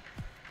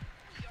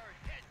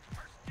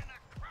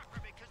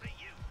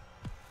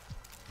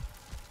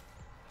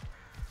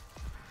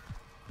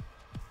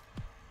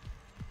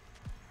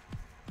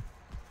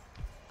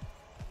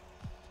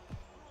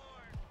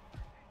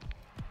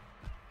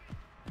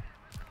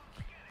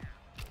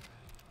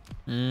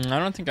 I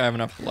don't think I have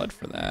enough blood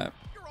for that.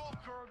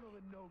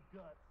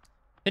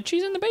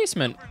 Hitchy's in the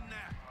basement.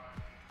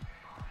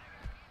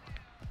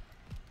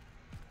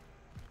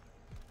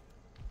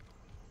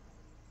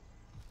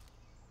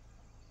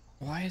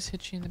 Why is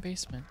Hitchy in the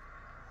basement?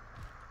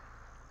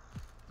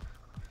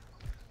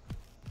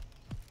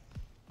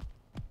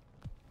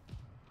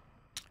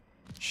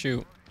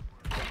 Shoot.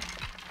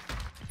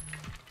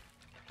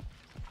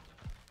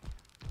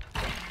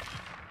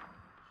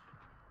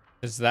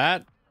 Is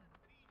that?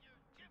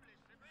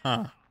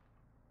 Huh.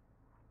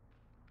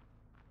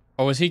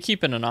 Oh, is he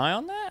keeping an eye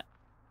on that?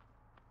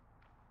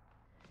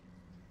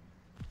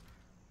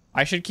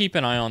 I should keep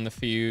an eye on the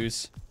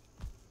fuse.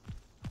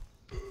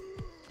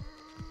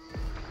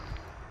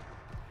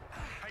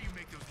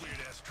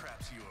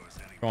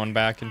 Going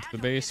back into the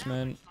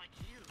basement.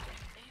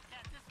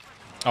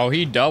 Oh,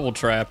 he double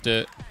trapped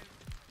it.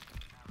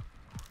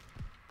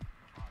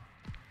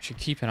 Should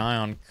keep an eye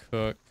on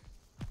Cook.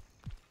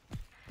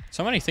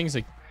 So many things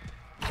like...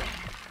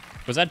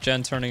 Was that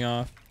Jen turning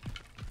off?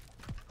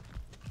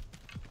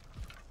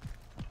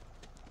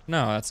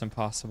 No, that's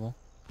impossible.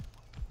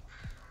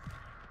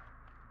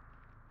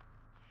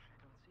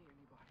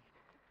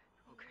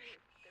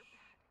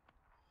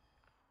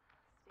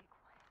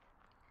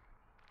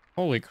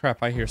 Holy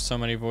crap, I hear so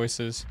many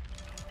voices.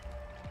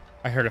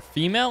 I heard a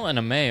female and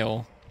a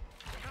male.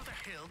 How the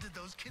hell did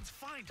those kids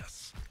find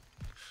us?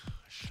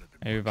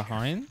 Maybe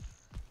behind?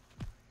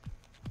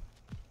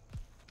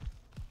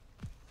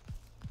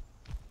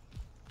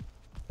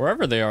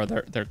 Wherever they are,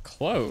 they're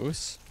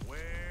close.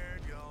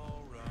 Where'd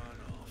y'all run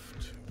off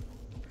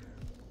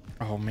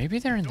to? Oh, maybe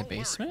they're in the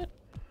basement?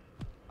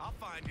 I'll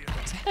find you.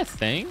 Is that a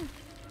thing?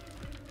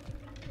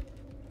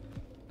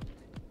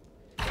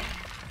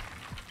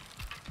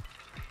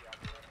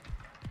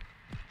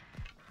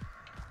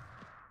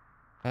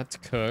 That's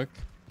Cook.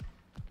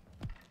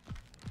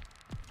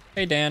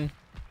 Hey, Dan.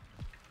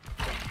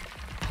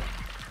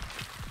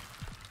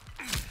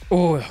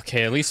 Oh,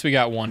 okay. At least we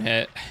got one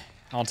hit.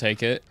 I'll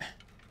take it.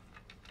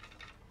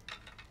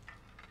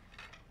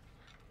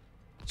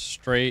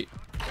 Straight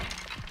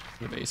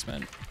to the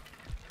basement.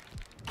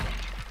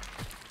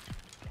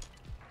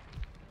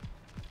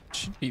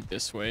 Should be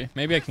this way.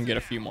 Maybe I can get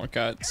a few more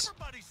cuts.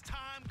 Everybody's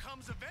time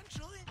comes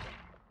eventually.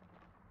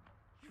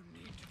 You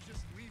need to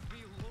just leave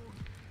me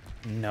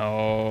alone.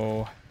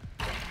 No.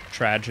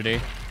 Tragedy.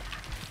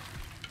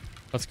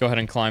 Let's go ahead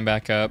and climb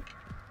back up.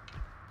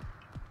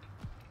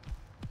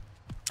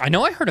 I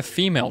know I heard a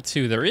female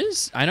too. There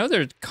is. I know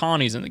there's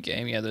Connie's in the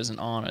game. Yeah, there's an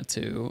Anna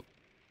too.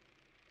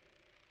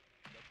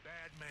 The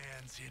bad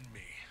man's in me.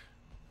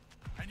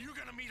 And you're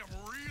gonna meet him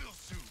real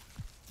soon.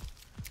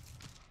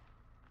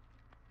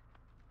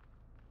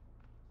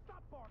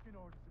 Stop barking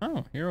orders.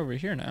 Oh, you're over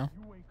here now.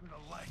 You ain't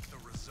gonna like the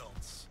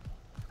results.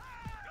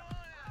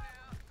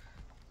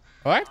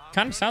 Oh, that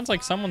kind of sounds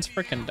like someone's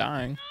freaking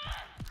dying.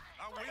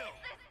 I will.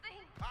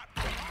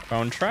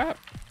 Bone trap?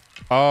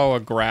 Oh, a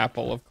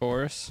grapple, of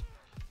course.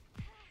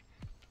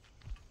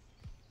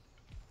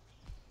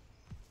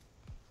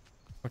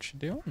 What you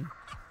doing?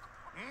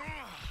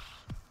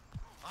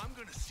 I'm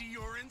gonna see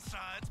your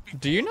insides.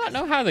 Do you not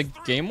know how the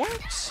game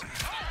works?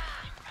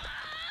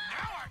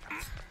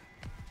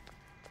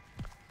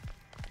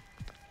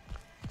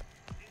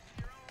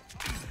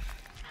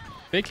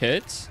 Big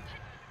hits.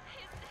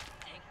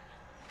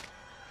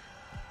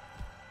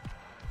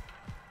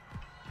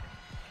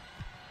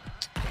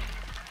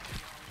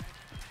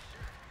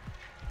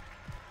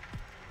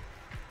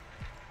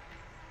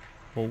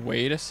 Well,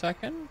 wait a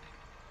second.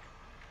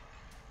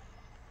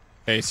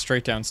 Okay,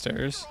 straight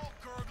downstairs. All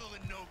gurgle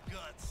and no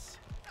guts.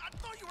 I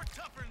thought you were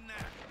tougher than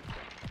that.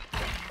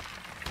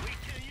 Wait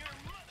till your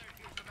mother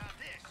hears about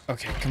this.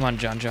 Okay, come on,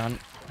 John.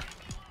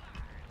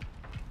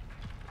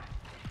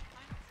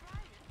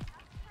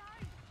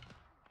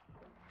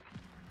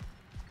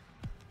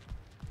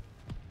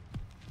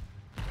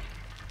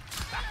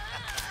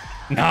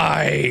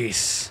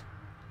 Nice.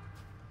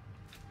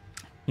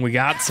 We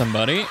got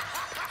somebody.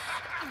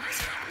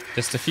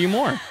 Just a few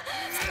more. You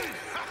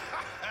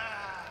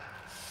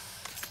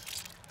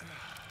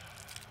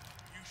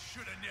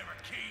should have never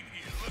came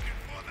here looking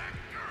for that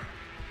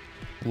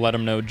girl. Let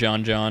him know,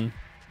 John. They're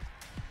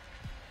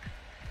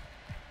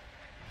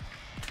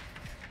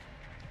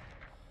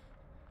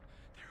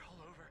all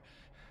over.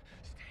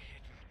 Stay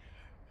hidden.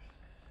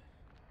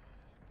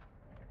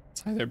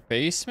 It's either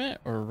basement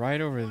or right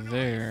over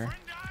there.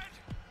 Friend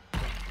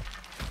died?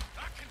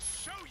 I can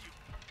show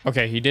you.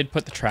 Okay, he did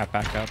put the trap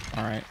back up.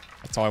 All right,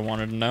 that's all I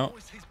wanted to know.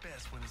 Always tastes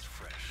best when it's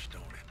fresh,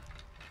 don't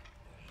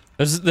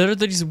it? There are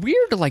these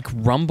weird like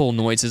rumble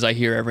noises I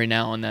hear every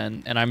now and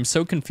then, and I'm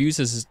so confused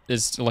as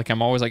like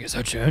I'm always like, is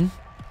that Jen?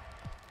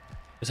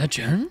 Is that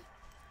Jen?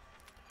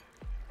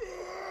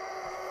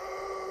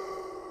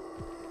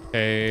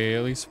 Okay,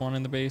 at least one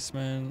in the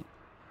basement.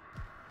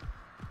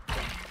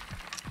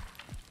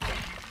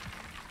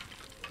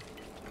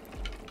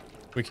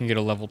 We can get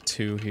a level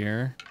 2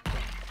 here.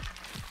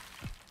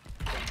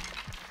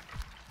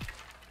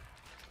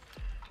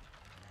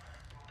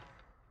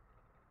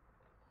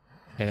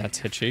 Okay, that's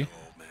hitchy. Oh,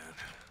 man.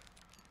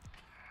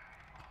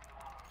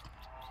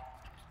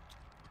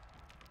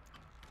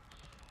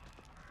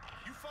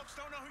 You folks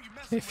don't know who you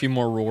messing Okay, a few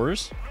more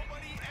roars. with.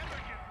 Nobody ever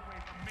gets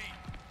away from me.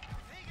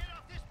 They get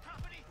off this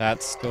property.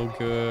 That's still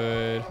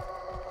good.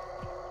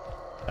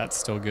 That's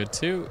still good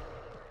too.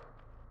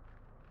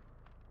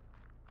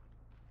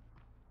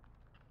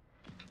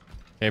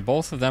 Okay,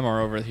 both of them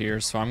are over here,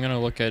 so I'm gonna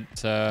look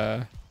at,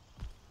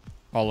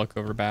 I'll look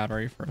over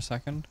battery for a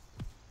second.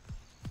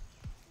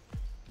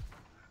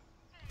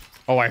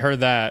 Oh, I heard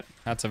that.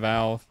 That's a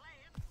valve.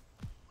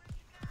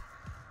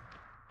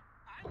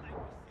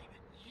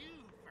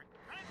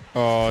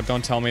 Oh,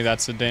 don't tell me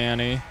that's a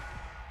Danny.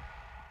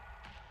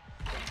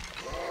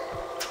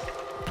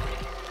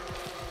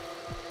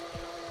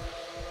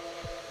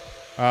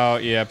 Oh,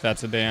 yep,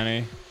 that's a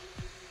Danny.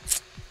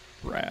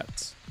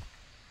 Rats.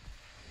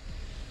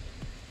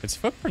 Its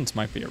footprints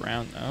might be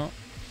around, though.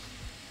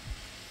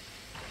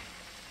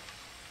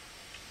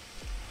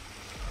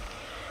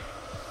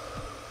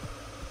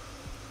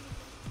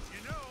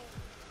 You know,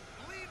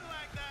 bleeding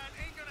like that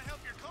ain't gonna help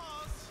your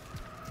cause.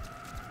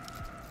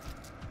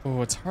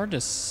 Oh, it's hard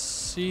to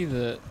see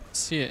it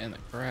in the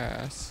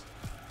grass.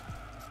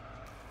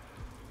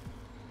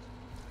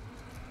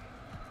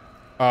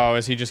 Oh,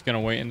 is he just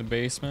gonna wait in the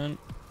basement?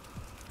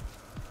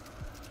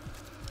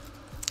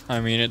 I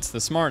mean, it's the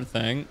smart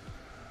thing.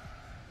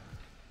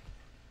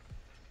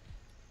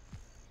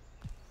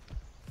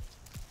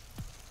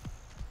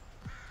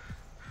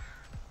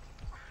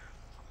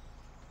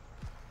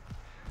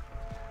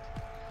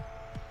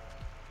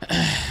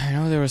 I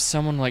know there was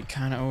someone like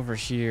kind of over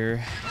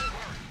here.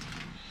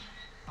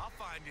 I'll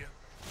find you.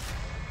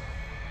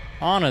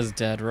 Anna's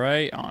dead,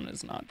 right?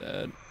 Anna's not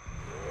dead.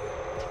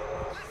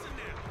 Listen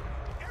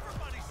now.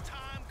 Everybody's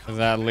time Is comes.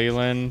 that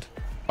Leland?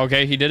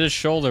 Okay, he did his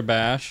shoulder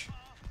bash.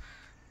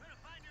 Better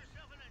find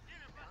yourself in a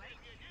dinner party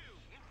if you do.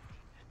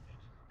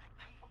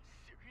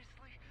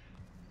 Seriously?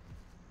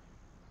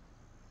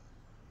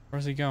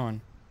 Where's he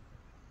going?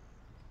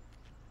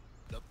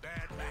 The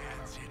bad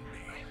man's in me.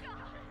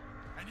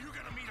 And you're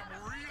gonna meet him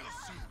real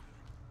soon.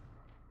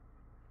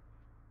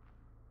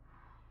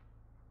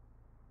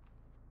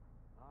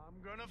 I'm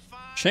gonna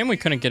find Shame we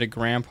couldn't get a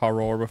grandpa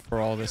roar before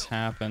all this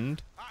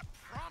happened. I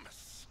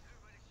promise.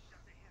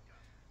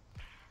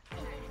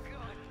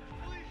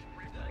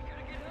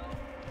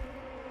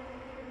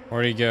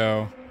 Where'd he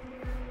go?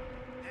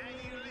 Now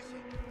you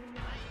listen.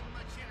 I ain't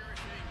much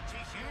interested in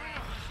chasing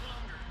rabbits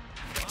longer.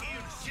 If you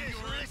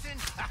just listen,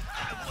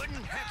 I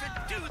wouldn't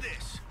have to do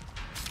this.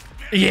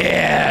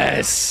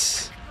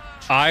 Yes!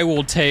 I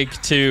will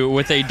take two.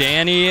 With a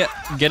Danny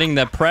getting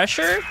the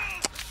pressure,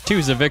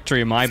 two's a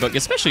victory in my book,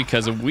 especially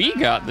because we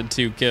got the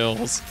 2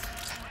 kills.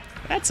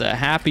 That's a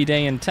happy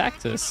day in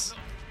Texas.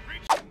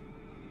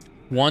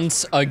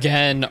 Once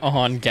again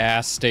on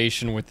gas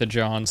station with the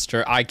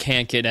Johnster. I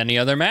can't get any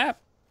other map.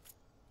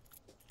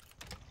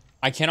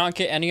 I cannot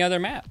get any other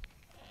map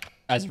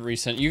as of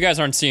recent. You guys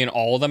aren't seeing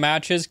all the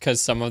matches because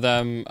some of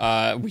them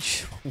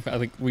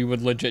we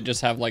would legit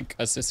just have like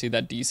a sissy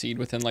that DC'd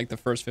within like the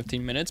first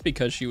 15 minutes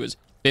because she was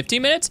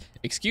 15 minutes?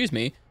 Excuse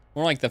me.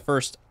 More like the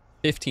first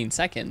 15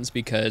 seconds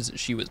because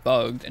she was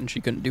bugged and she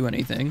couldn't do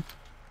anything.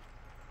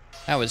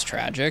 That was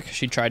tragic.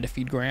 She tried to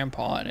feed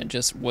grandpa and it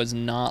just was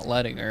not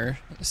letting her.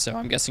 So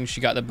I'm guessing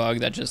she got the bug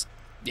that just,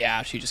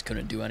 yeah, she just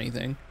couldn't do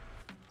anything.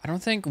 I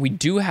don't think we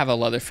do have a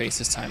Leatherface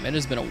this time. It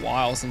has been a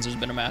while since there's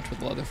been a match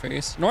with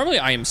Leatherface. Normally,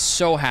 I am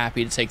so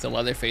happy to take the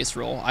Leatherface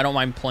role. I don't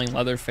mind playing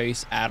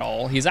Leatherface at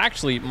all. He's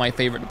actually my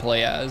favorite to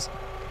play as.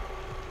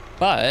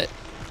 But.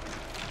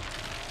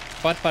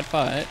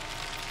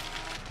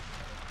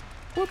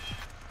 Whoop.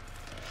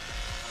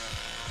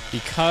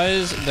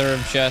 Because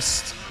they're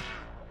just.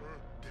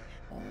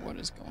 Oh, what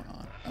is going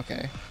on?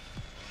 Okay.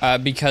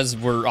 Because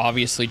we're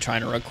obviously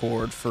trying to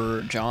record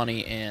for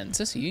Johnny and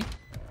Sissy.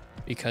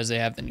 Because they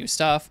have the new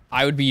stuff.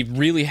 I would be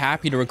really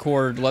happy to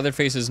record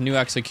Leatherface's new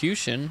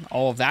execution,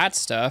 all of that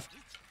stuff,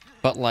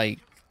 but like,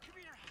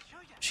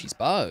 she's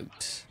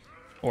bugged.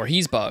 Or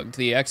he's bugged,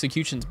 the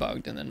execution's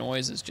bugged, and the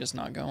noise is just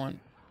not going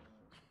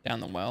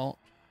down the well.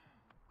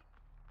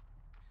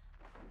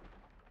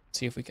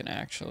 See if we can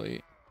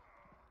actually...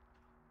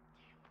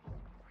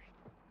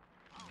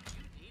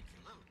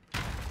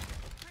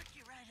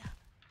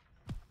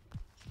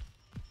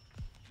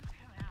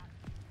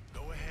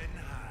 Go ahead and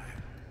hide.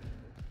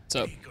 What's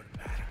up? Ain't gonna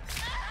matter.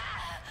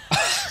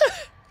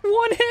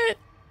 One hit!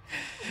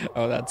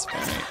 Oh, that's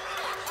funny.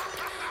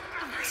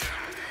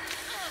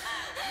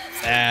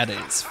 That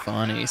is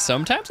funny.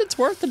 Sometimes it's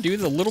worth to do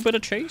the little bit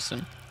of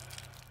chasing.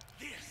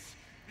 This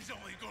is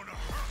only gonna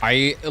hurt.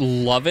 I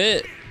love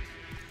it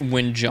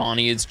when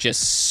Johnny is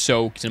just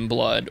soaked in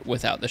blood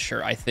without the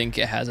shirt. I think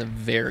it has a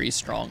very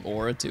strong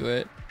aura to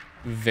it.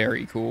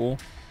 Very cool.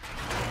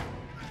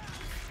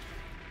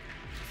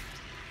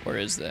 Where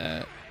is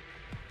that?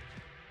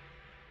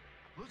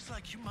 Looks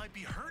like you might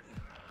be hurting.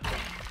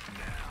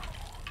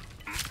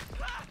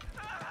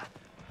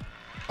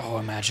 Oh,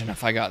 imagine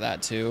if I got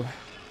that too.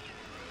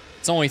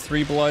 It's only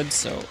 3 blood,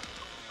 so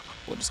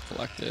we'll just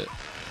collect it.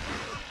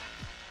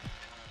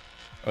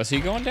 Oh, is he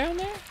going down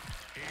there?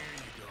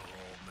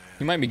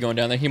 He might be going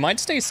down there. He might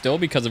stay still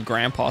because of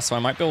Grandpa, so I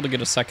might be able to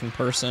get a second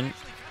person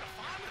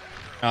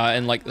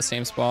in like the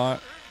same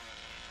spot.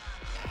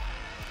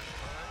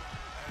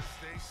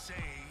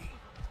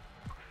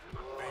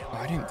 Oh,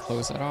 I didn't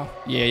close that off.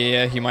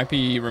 Yeah, he might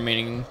be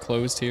remaining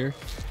closed here.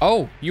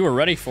 Oh, you were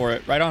ready for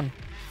it. Right on.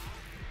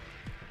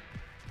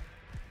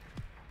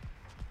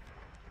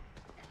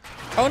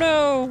 Oh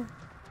no!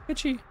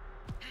 Itchy.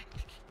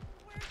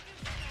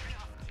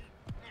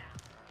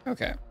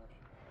 Okay.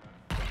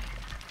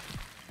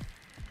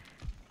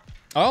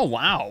 Oh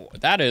wow,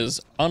 that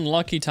is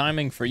unlucky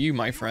timing for you,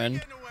 my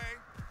friend.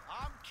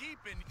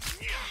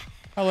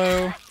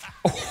 Hello.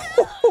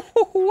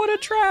 What a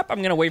trap!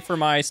 I'm gonna wait for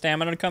my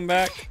stamina to come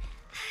back.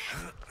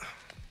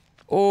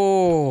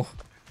 Oh.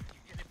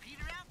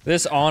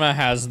 This Ana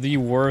has the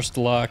worst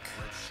luck.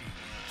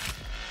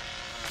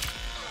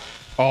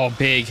 Oh,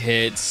 big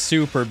hits.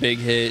 Super big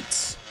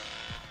hits.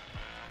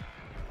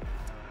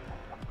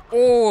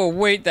 Oh,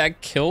 wait,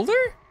 that killed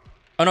her?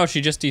 Oh, no,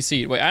 she just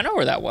DC'd. Wait, I know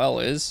where that well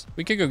is.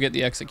 We could go get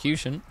the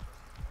execution.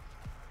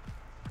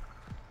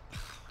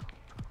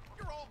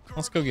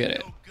 Let's go get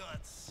it.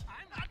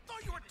 I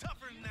thought you were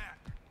tougher than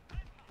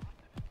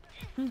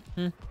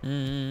that.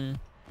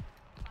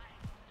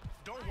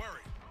 Don't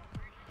worry.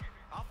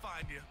 I'll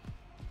find you.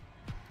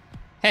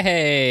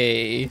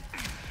 Hey.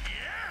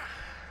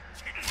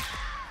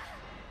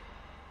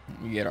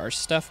 We get our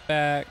stuff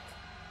back.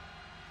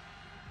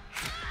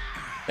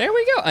 There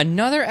we go.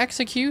 Another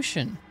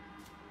execution.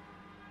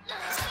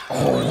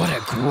 Oh, what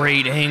a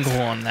great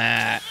angle on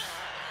that.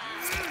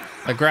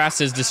 The grass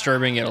is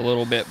disturbing it a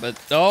little bit, but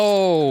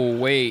oh,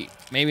 wait.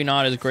 Maybe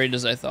not as great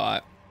as I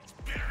thought.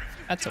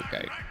 That's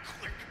okay.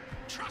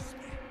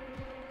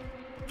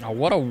 Oh,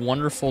 what a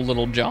wonderful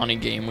little Johnny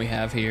game we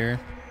have here.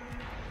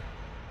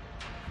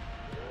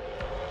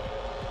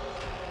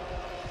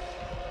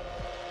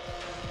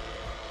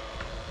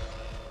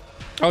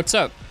 Oh, what's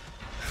up?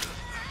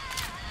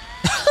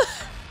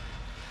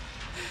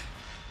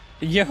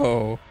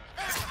 Yo.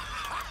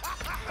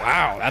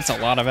 Wow, that's a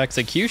lot of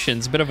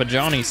executions. Bit of a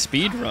Johnny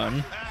speed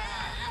run.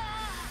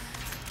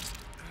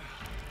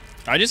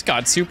 I just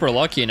got super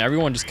lucky and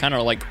everyone just kind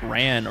of like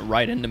ran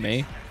right into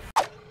me.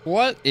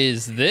 What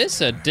is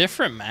this? A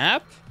different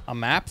map? A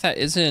map that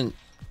isn't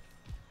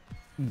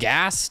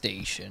gas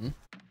station?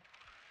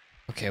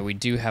 Okay, we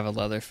do have a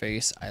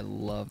Leatherface. I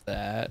love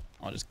that.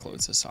 I'll just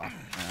close this off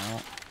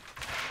now.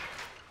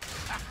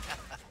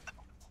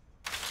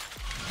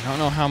 I don't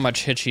know how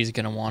much Hitchy's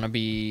gonna want to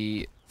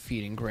be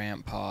feeding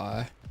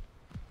Grandpa.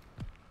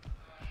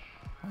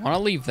 I want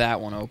to leave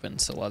that one open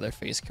so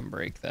Leatherface can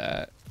break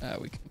that.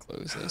 We can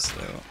close this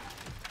though.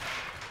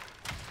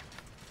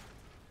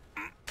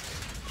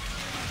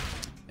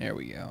 There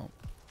we go.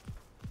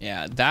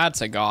 Yeah,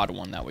 that's a god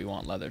one that we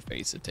want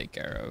Leatherface to take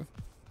care of.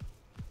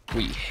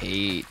 We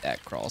hate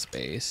that crawl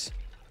space.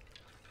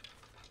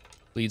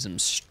 Leads them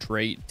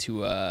straight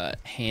to a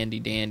handy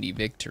dandy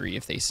victory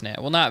if they snap.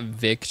 Well, not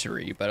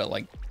victory, but it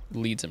like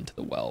leads them to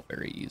the well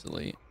very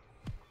easily.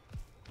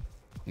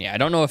 Yeah, I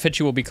don't know if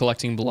Hitchy will be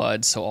collecting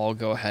blood, so I'll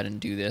go ahead and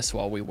do this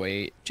while we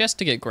wait, just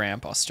to get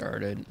Grandpa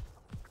started.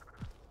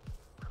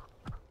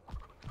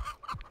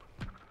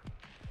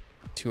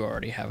 Two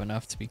already have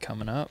enough to be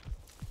coming up.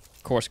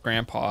 Of course,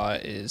 Grandpa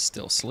is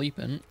still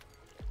sleeping,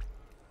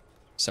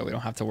 so we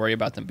don't have to worry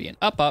about them being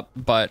up,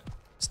 but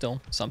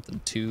still something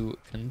to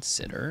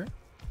consider.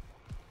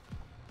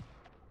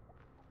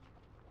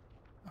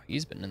 Oh,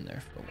 he's been in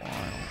there for a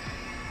while.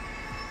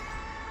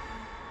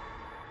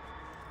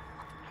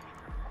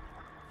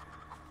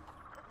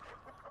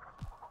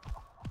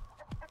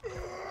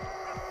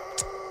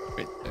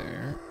 Right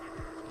there.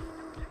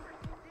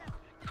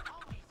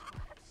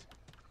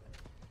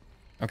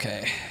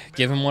 Okay,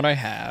 give him what I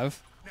have.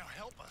 Now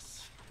help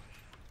us.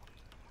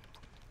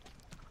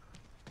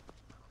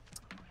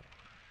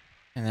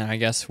 And then I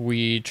guess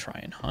we try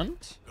and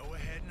hunt. Go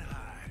ahead and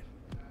hide.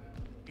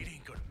 It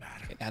ain't gonna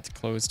matter. Okay, that's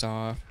closed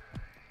off.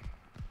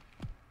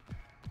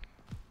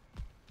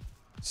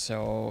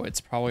 So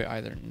it's probably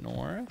either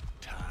north.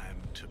 Time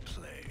to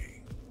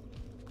play.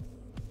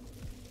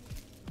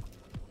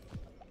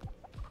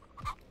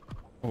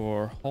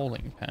 Or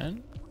holding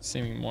pen.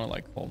 Seeming more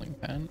like holding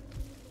pen.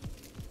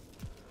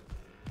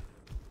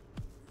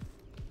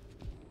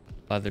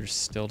 Leather's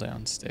still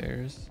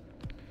downstairs.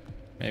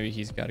 Maybe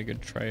he's got a good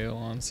trail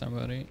on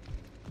somebody.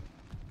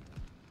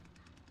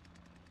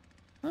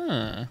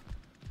 Huh.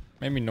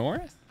 Maybe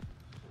north?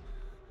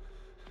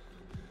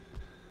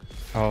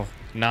 Oh,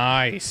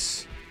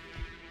 nice.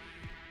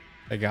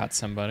 They got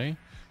somebody.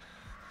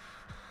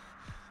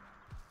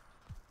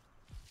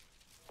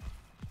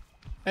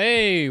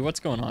 Hey,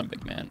 what's going on,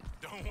 big man?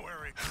 Don't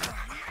worry.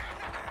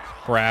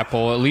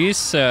 Grapple. At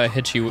least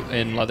Hitchy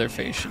and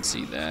Leatherface should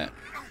see that.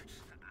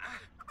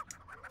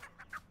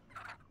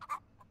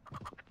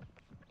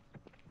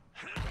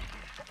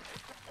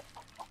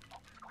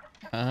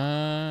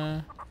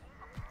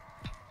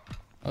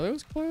 Are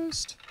those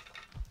closed?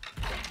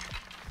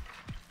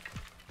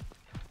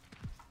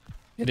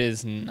 It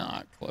is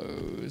not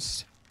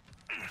closed.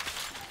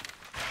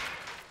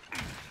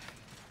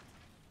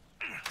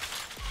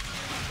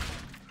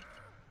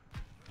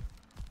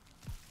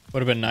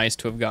 Would have been nice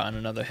to have gotten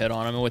another hit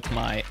on him with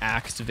my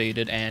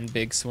activated and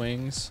big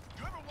swings.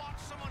 You ever watch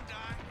someone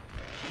die?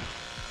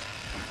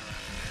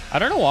 I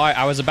don't know why.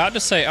 I was about to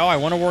say, oh, I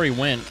wonder where he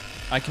went.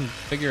 I can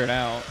figure it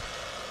out.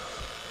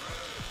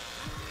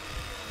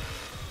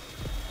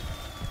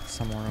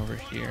 Somewhere over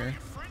here.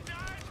 Friend died?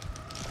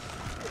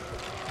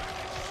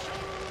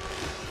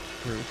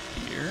 Through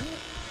here.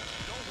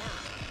 Don't worry.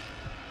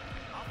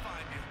 I'll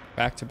find you.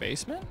 Back to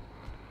basement?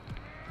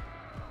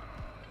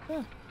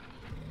 Huh.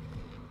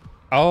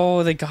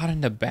 Oh, they got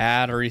into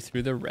battery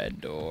through the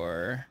red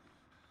door.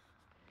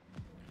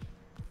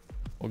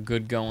 Well,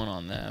 good going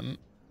on them.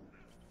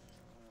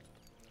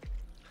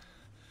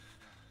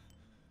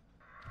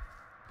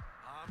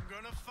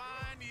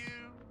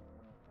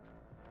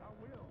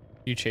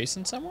 You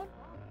chasing someone?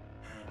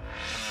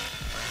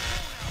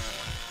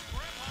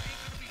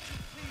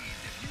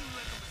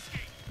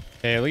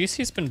 Okay, at least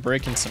he's been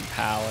breaking some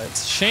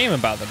pallets. Shame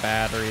about the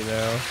battery,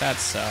 though. That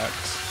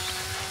sucks.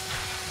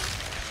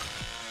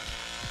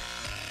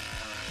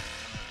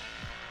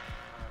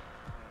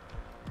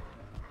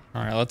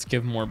 All right, let's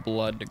give more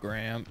blood to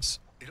Gramps.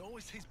 It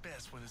always tastes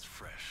best when it's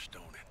fresh,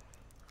 don't it?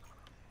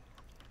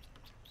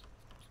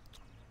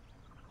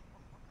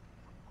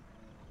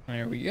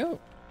 There we go.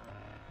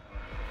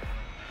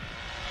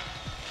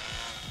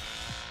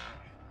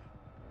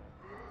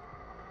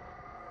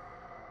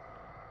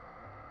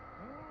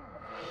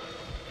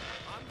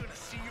 I'm gonna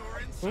see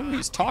your inside. Ooh,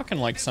 he's talking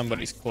like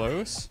somebody's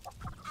close.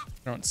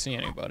 I don't see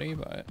anybody,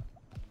 but...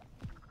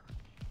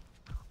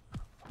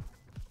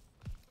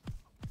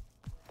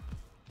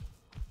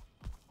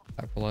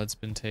 That blood's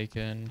been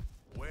taken.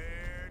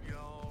 Where'd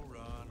y'all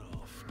run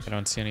off? I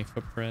don't see any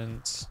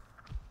footprints.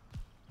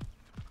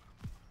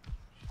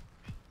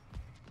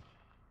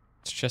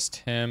 It's just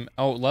him.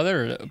 Oh,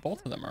 Leather,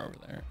 both of them are over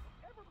there.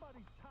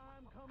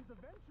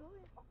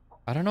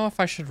 I don't know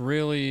if I should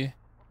really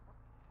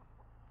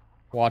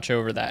watch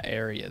over that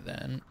area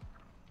then.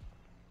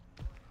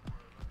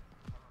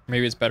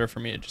 Maybe it's better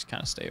for me to just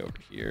kind of stay over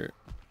here.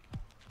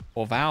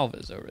 Well, Valve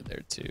is over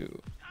there too.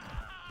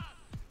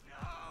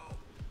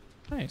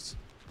 Nice.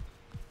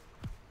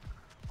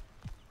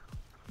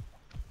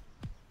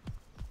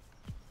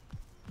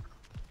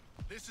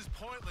 This is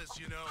pointless,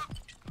 you know.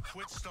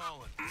 Quit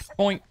stalling.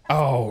 Point.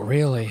 Oh,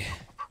 really?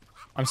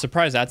 I'm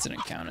surprised that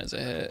didn't count as a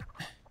hit.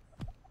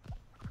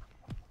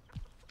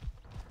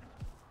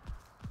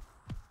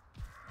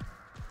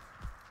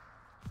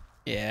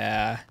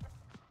 Yeah.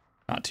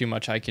 Not too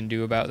much I can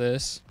do about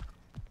this.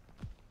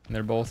 And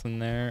they're both in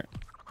there.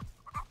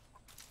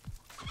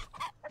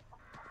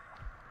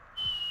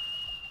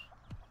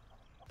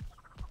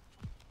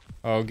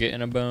 Oh,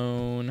 getting a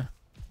bone.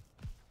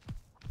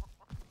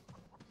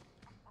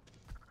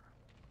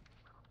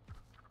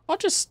 I'll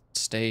just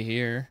stay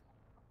here.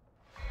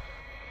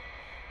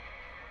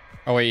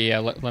 Oh, wait, yeah,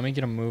 let me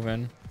get him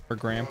moving for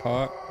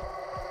Grandpa.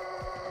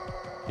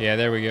 Yeah,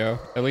 there we go.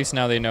 At least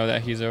now they know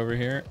that he's over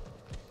here.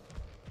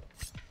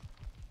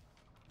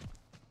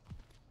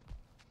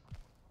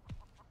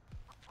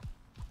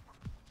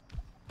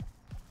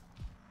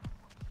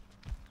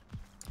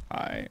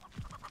 Alright.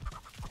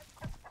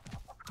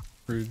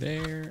 Through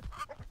there.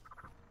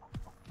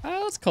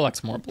 Let's collect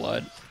some more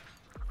blood. Is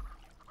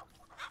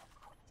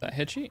that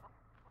Hitchy?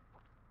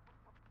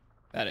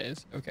 That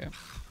is, okay.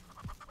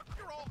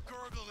 You're all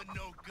gurgle and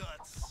no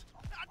guts.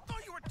 I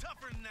thought you were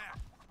tougher than that.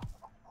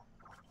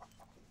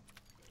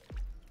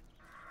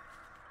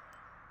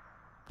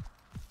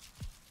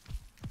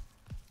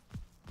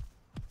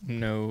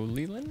 No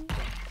Leland.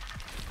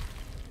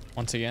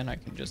 Once again, I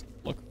can just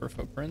look for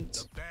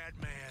footprints. The bad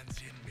man's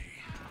in me.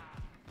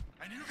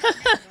 And you're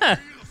gonna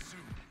be real soon.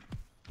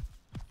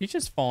 He's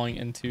just falling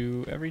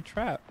into every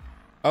trap.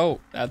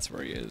 Oh, that's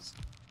where he is.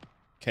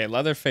 Okay,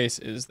 Leatherface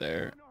is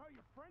there.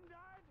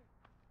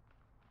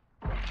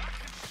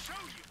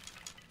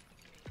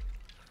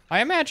 I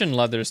imagine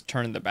Leather's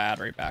turned the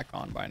battery back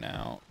on by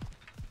now.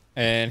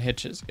 And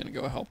Hitch is gonna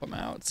go help him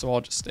out, so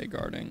I'll just stay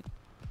guarding.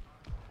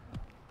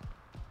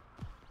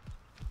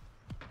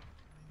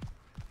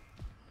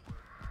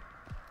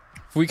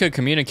 If we could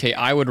communicate,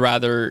 I would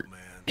rather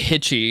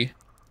Hitchy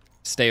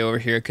stay over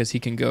here because he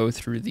can go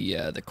through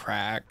the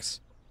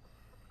cracks.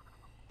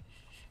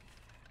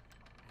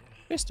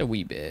 Just a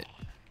wee bit.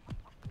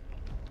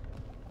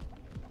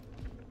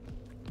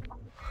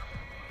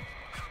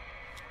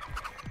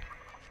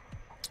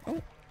 Oh.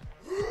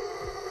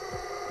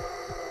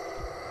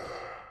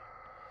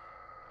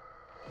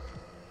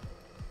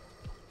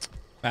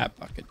 That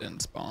bucket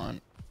didn't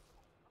spawn.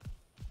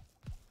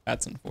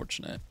 That's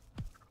unfortunate.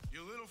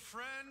 Your little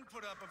friend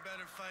put up a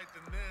better fight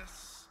than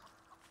this.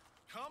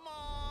 Come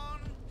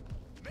on.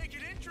 Make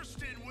it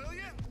interesting, will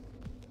you?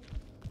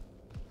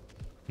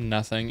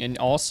 Nothing. And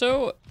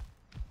also,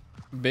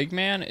 Big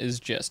Man is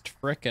just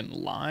frickin'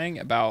 lying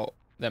about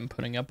them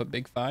putting up a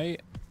big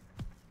fight.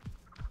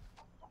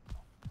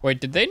 Wait,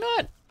 did they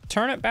not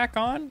turn it back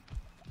on?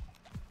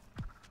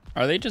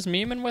 Are they just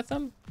memeing with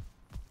them?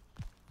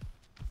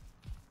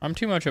 I'm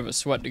too much of a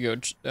sweat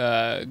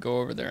to go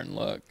over there and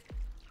look.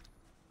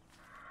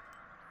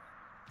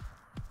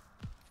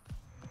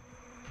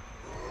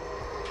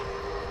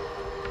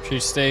 She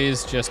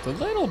stays just a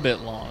little bit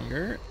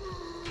longer.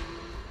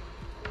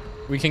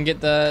 We can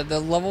get the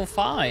level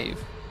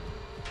 5.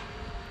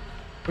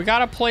 We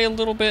gotta play a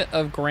little bit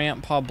of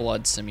Grandpa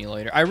Blood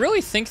Simulator. I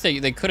really think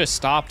they could have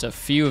stopped a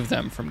few of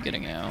them from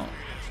getting out.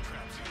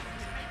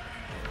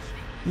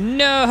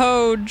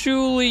 No,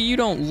 Julie, you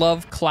don't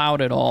love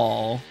Cloud at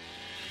all.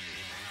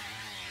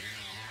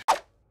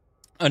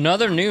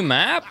 Another new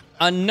map?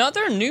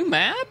 Another new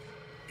map?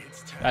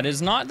 That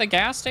is not the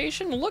gas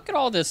station? Look at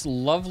all this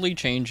lovely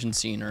change in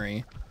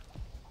scenery.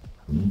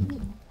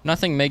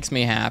 Nothing makes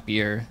me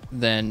happier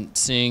than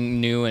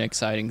seeing new and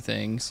exciting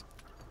things.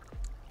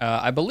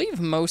 I believe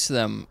most of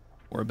them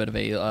We're a bit of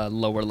a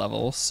lower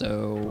level,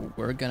 so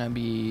we're gonna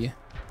be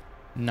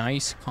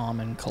nice, calm,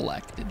 and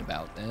collected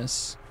about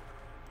this.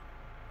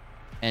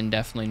 And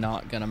definitely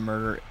not gonna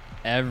murder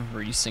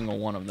every single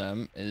one of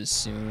them as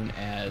soon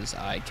as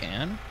I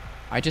can.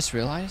 I just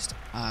realized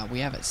we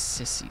have a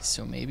sissy,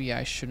 so maybe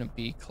I shouldn't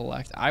be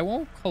I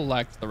won't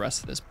collect the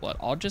rest of this blood.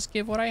 I'll just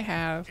give what I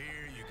have.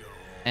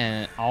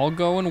 And I'll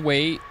go and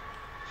wait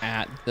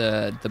at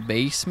the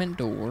basement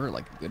door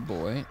like a good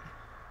boy.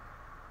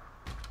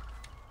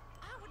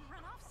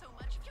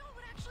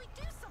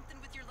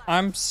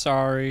 I'm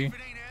sorry. If it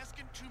ain't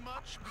asking too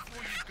much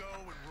before you go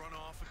and run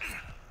off again.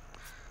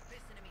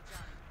 Listen to me,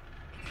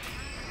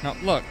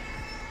 Johnny. Now, look.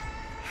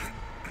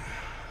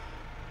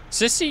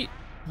 Sissy,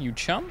 you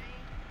chum?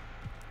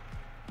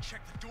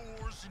 Check the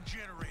doors and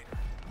generator.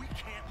 We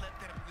can't let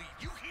them leave.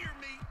 You hear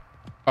me?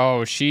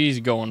 Oh, she's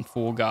going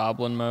full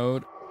goblin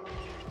mode.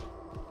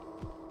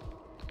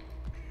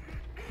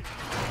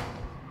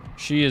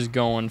 She is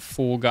going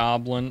full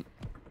goblin.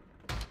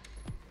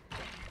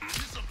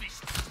 This'll be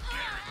scary.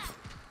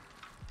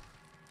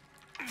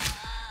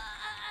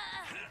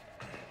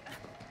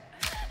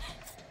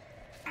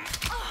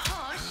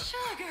 Oh,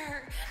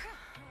 sugar.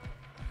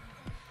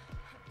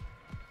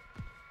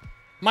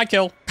 My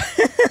kill.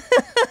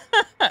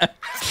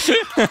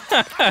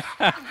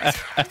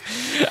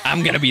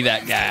 I'm gonna be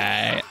that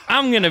guy.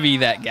 I'm gonna be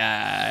that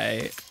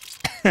guy.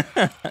 You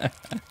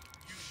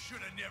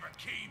should have never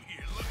came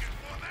here looking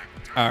for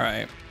that. All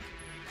right.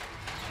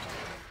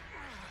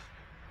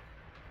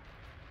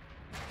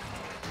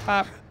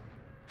 Pop.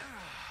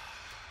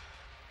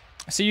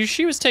 See,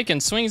 she was taking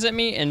swings at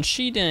me, and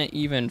she didn't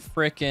even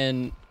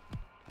frickin'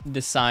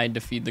 decide to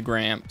feed the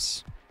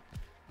Gramps.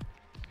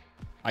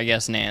 I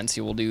guess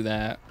Nancy will do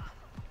that.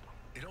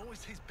 It always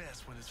tastes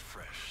best when it's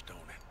fresh, don't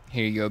it?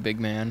 Here you go, big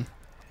man.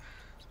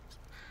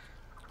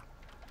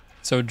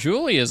 So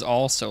Julie is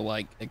also,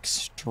 like,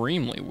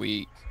 extremely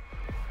weak.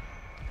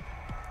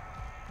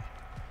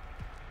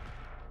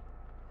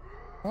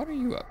 What are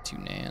you up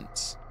to,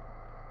 Nance?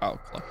 Oh,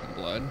 collecting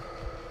blood.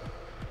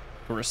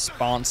 A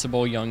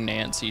responsible young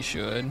Nancy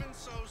should. Even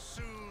so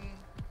soon.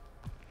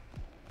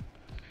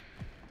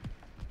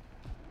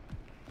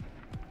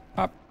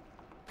 Pop.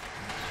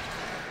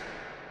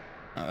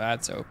 Oh,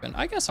 that's open.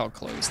 I guess I'll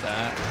close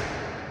that.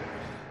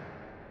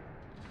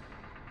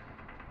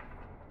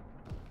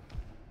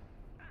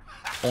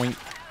 Point.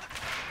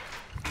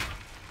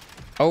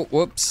 Oh,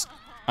 whoops.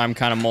 I'm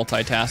kind of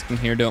multitasking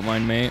here, don't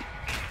mind me.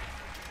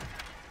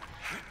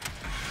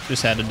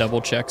 Just had to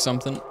double check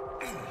something.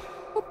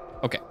 Oop.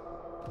 Okay.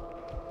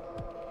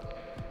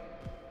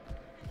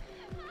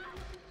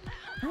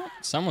 Oh,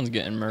 someone's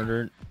getting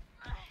murdered.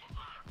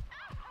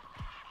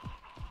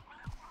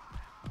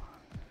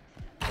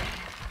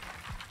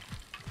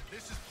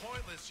 This is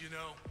pointless, you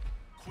know.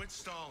 Quit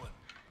stalling.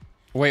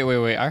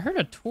 Wait. I heard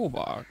a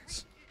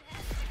toolbox.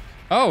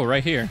 Oh,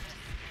 right here.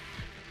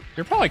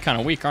 You're probably kind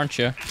of weak, aren't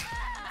you?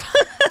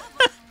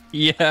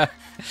 Yeah.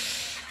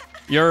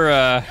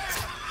 You're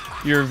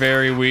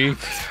very weak.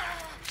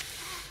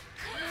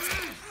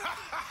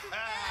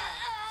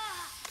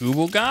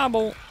 Google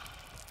gobble.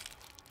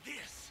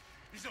 This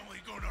is only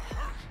gonna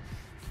hurt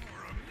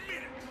for a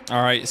minute.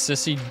 All right,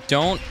 Sissy,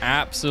 don't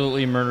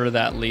absolutely murder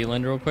that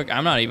Leland real quick.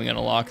 I'm not even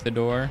gonna lock the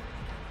door.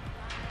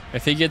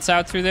 If he gets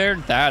out through there,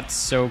 that's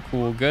so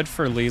cool. Good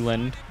for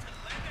Leland.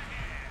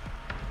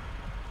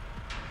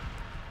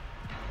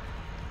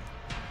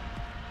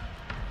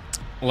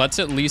 Let's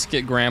at least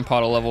get Grandpa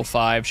to level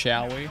 5,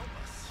 shall we?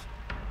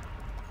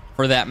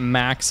 For that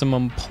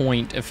maximum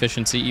point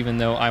efficiency, even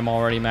though I'm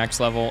already max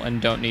level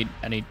and don't need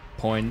any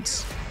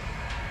points.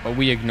 But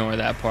we ignore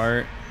that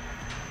part.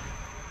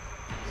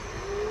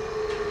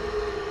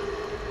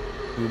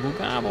 Google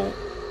gobble.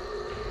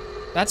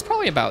 That's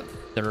probably about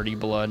 30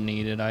 blood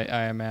needed,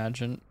 I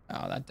imagine.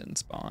 Oh, that didn't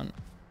spawn.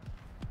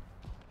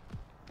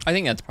 I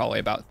think that's probably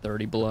about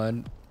 30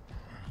 blood.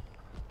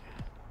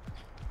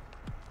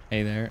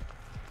 Hey there.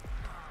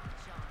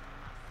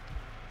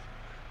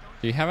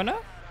 Do you have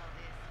enough?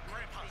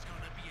 Grandpa's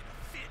gonna be in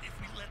a fit if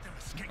we let them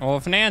escape. Well,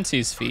 if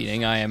Nancy's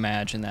feeding, I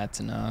imagine that's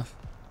enough.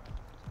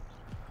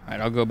 All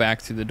right, I'll go back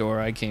through the door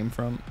I came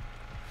from.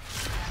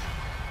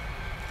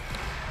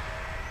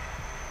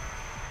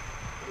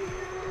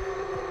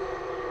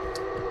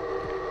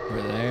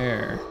 We're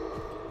there.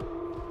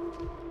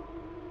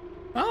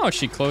 Oh,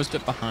 she closed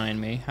it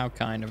behind me. How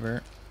kind of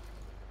her.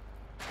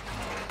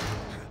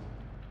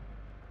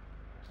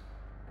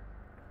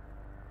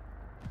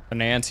 But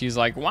Nancy's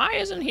like, why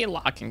isn't he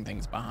locking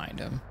things behind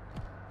him?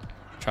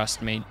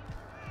 Trust me.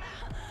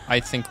 I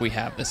think we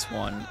have this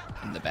one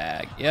in the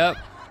bag. Yep.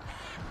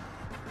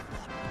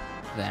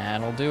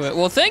 That'll do it.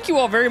 Well, thank you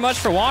all very much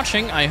for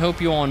watching. I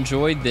hope you all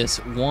enjoyed this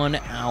 1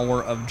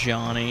 hour of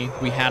Johnny.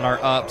 We had our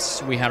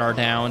ups, we had our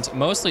downs,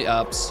 mostly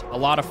ups. A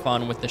lot of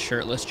fun with the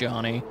shirtless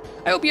Johnny.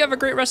 I hope you have a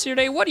great rest of your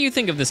day. What do you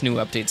think of this new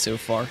update so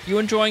far? You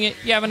enjoying it?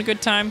 You having a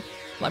good time?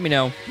 Let me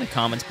know in the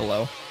comments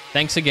below.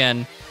 Thanks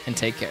again, and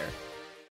take care.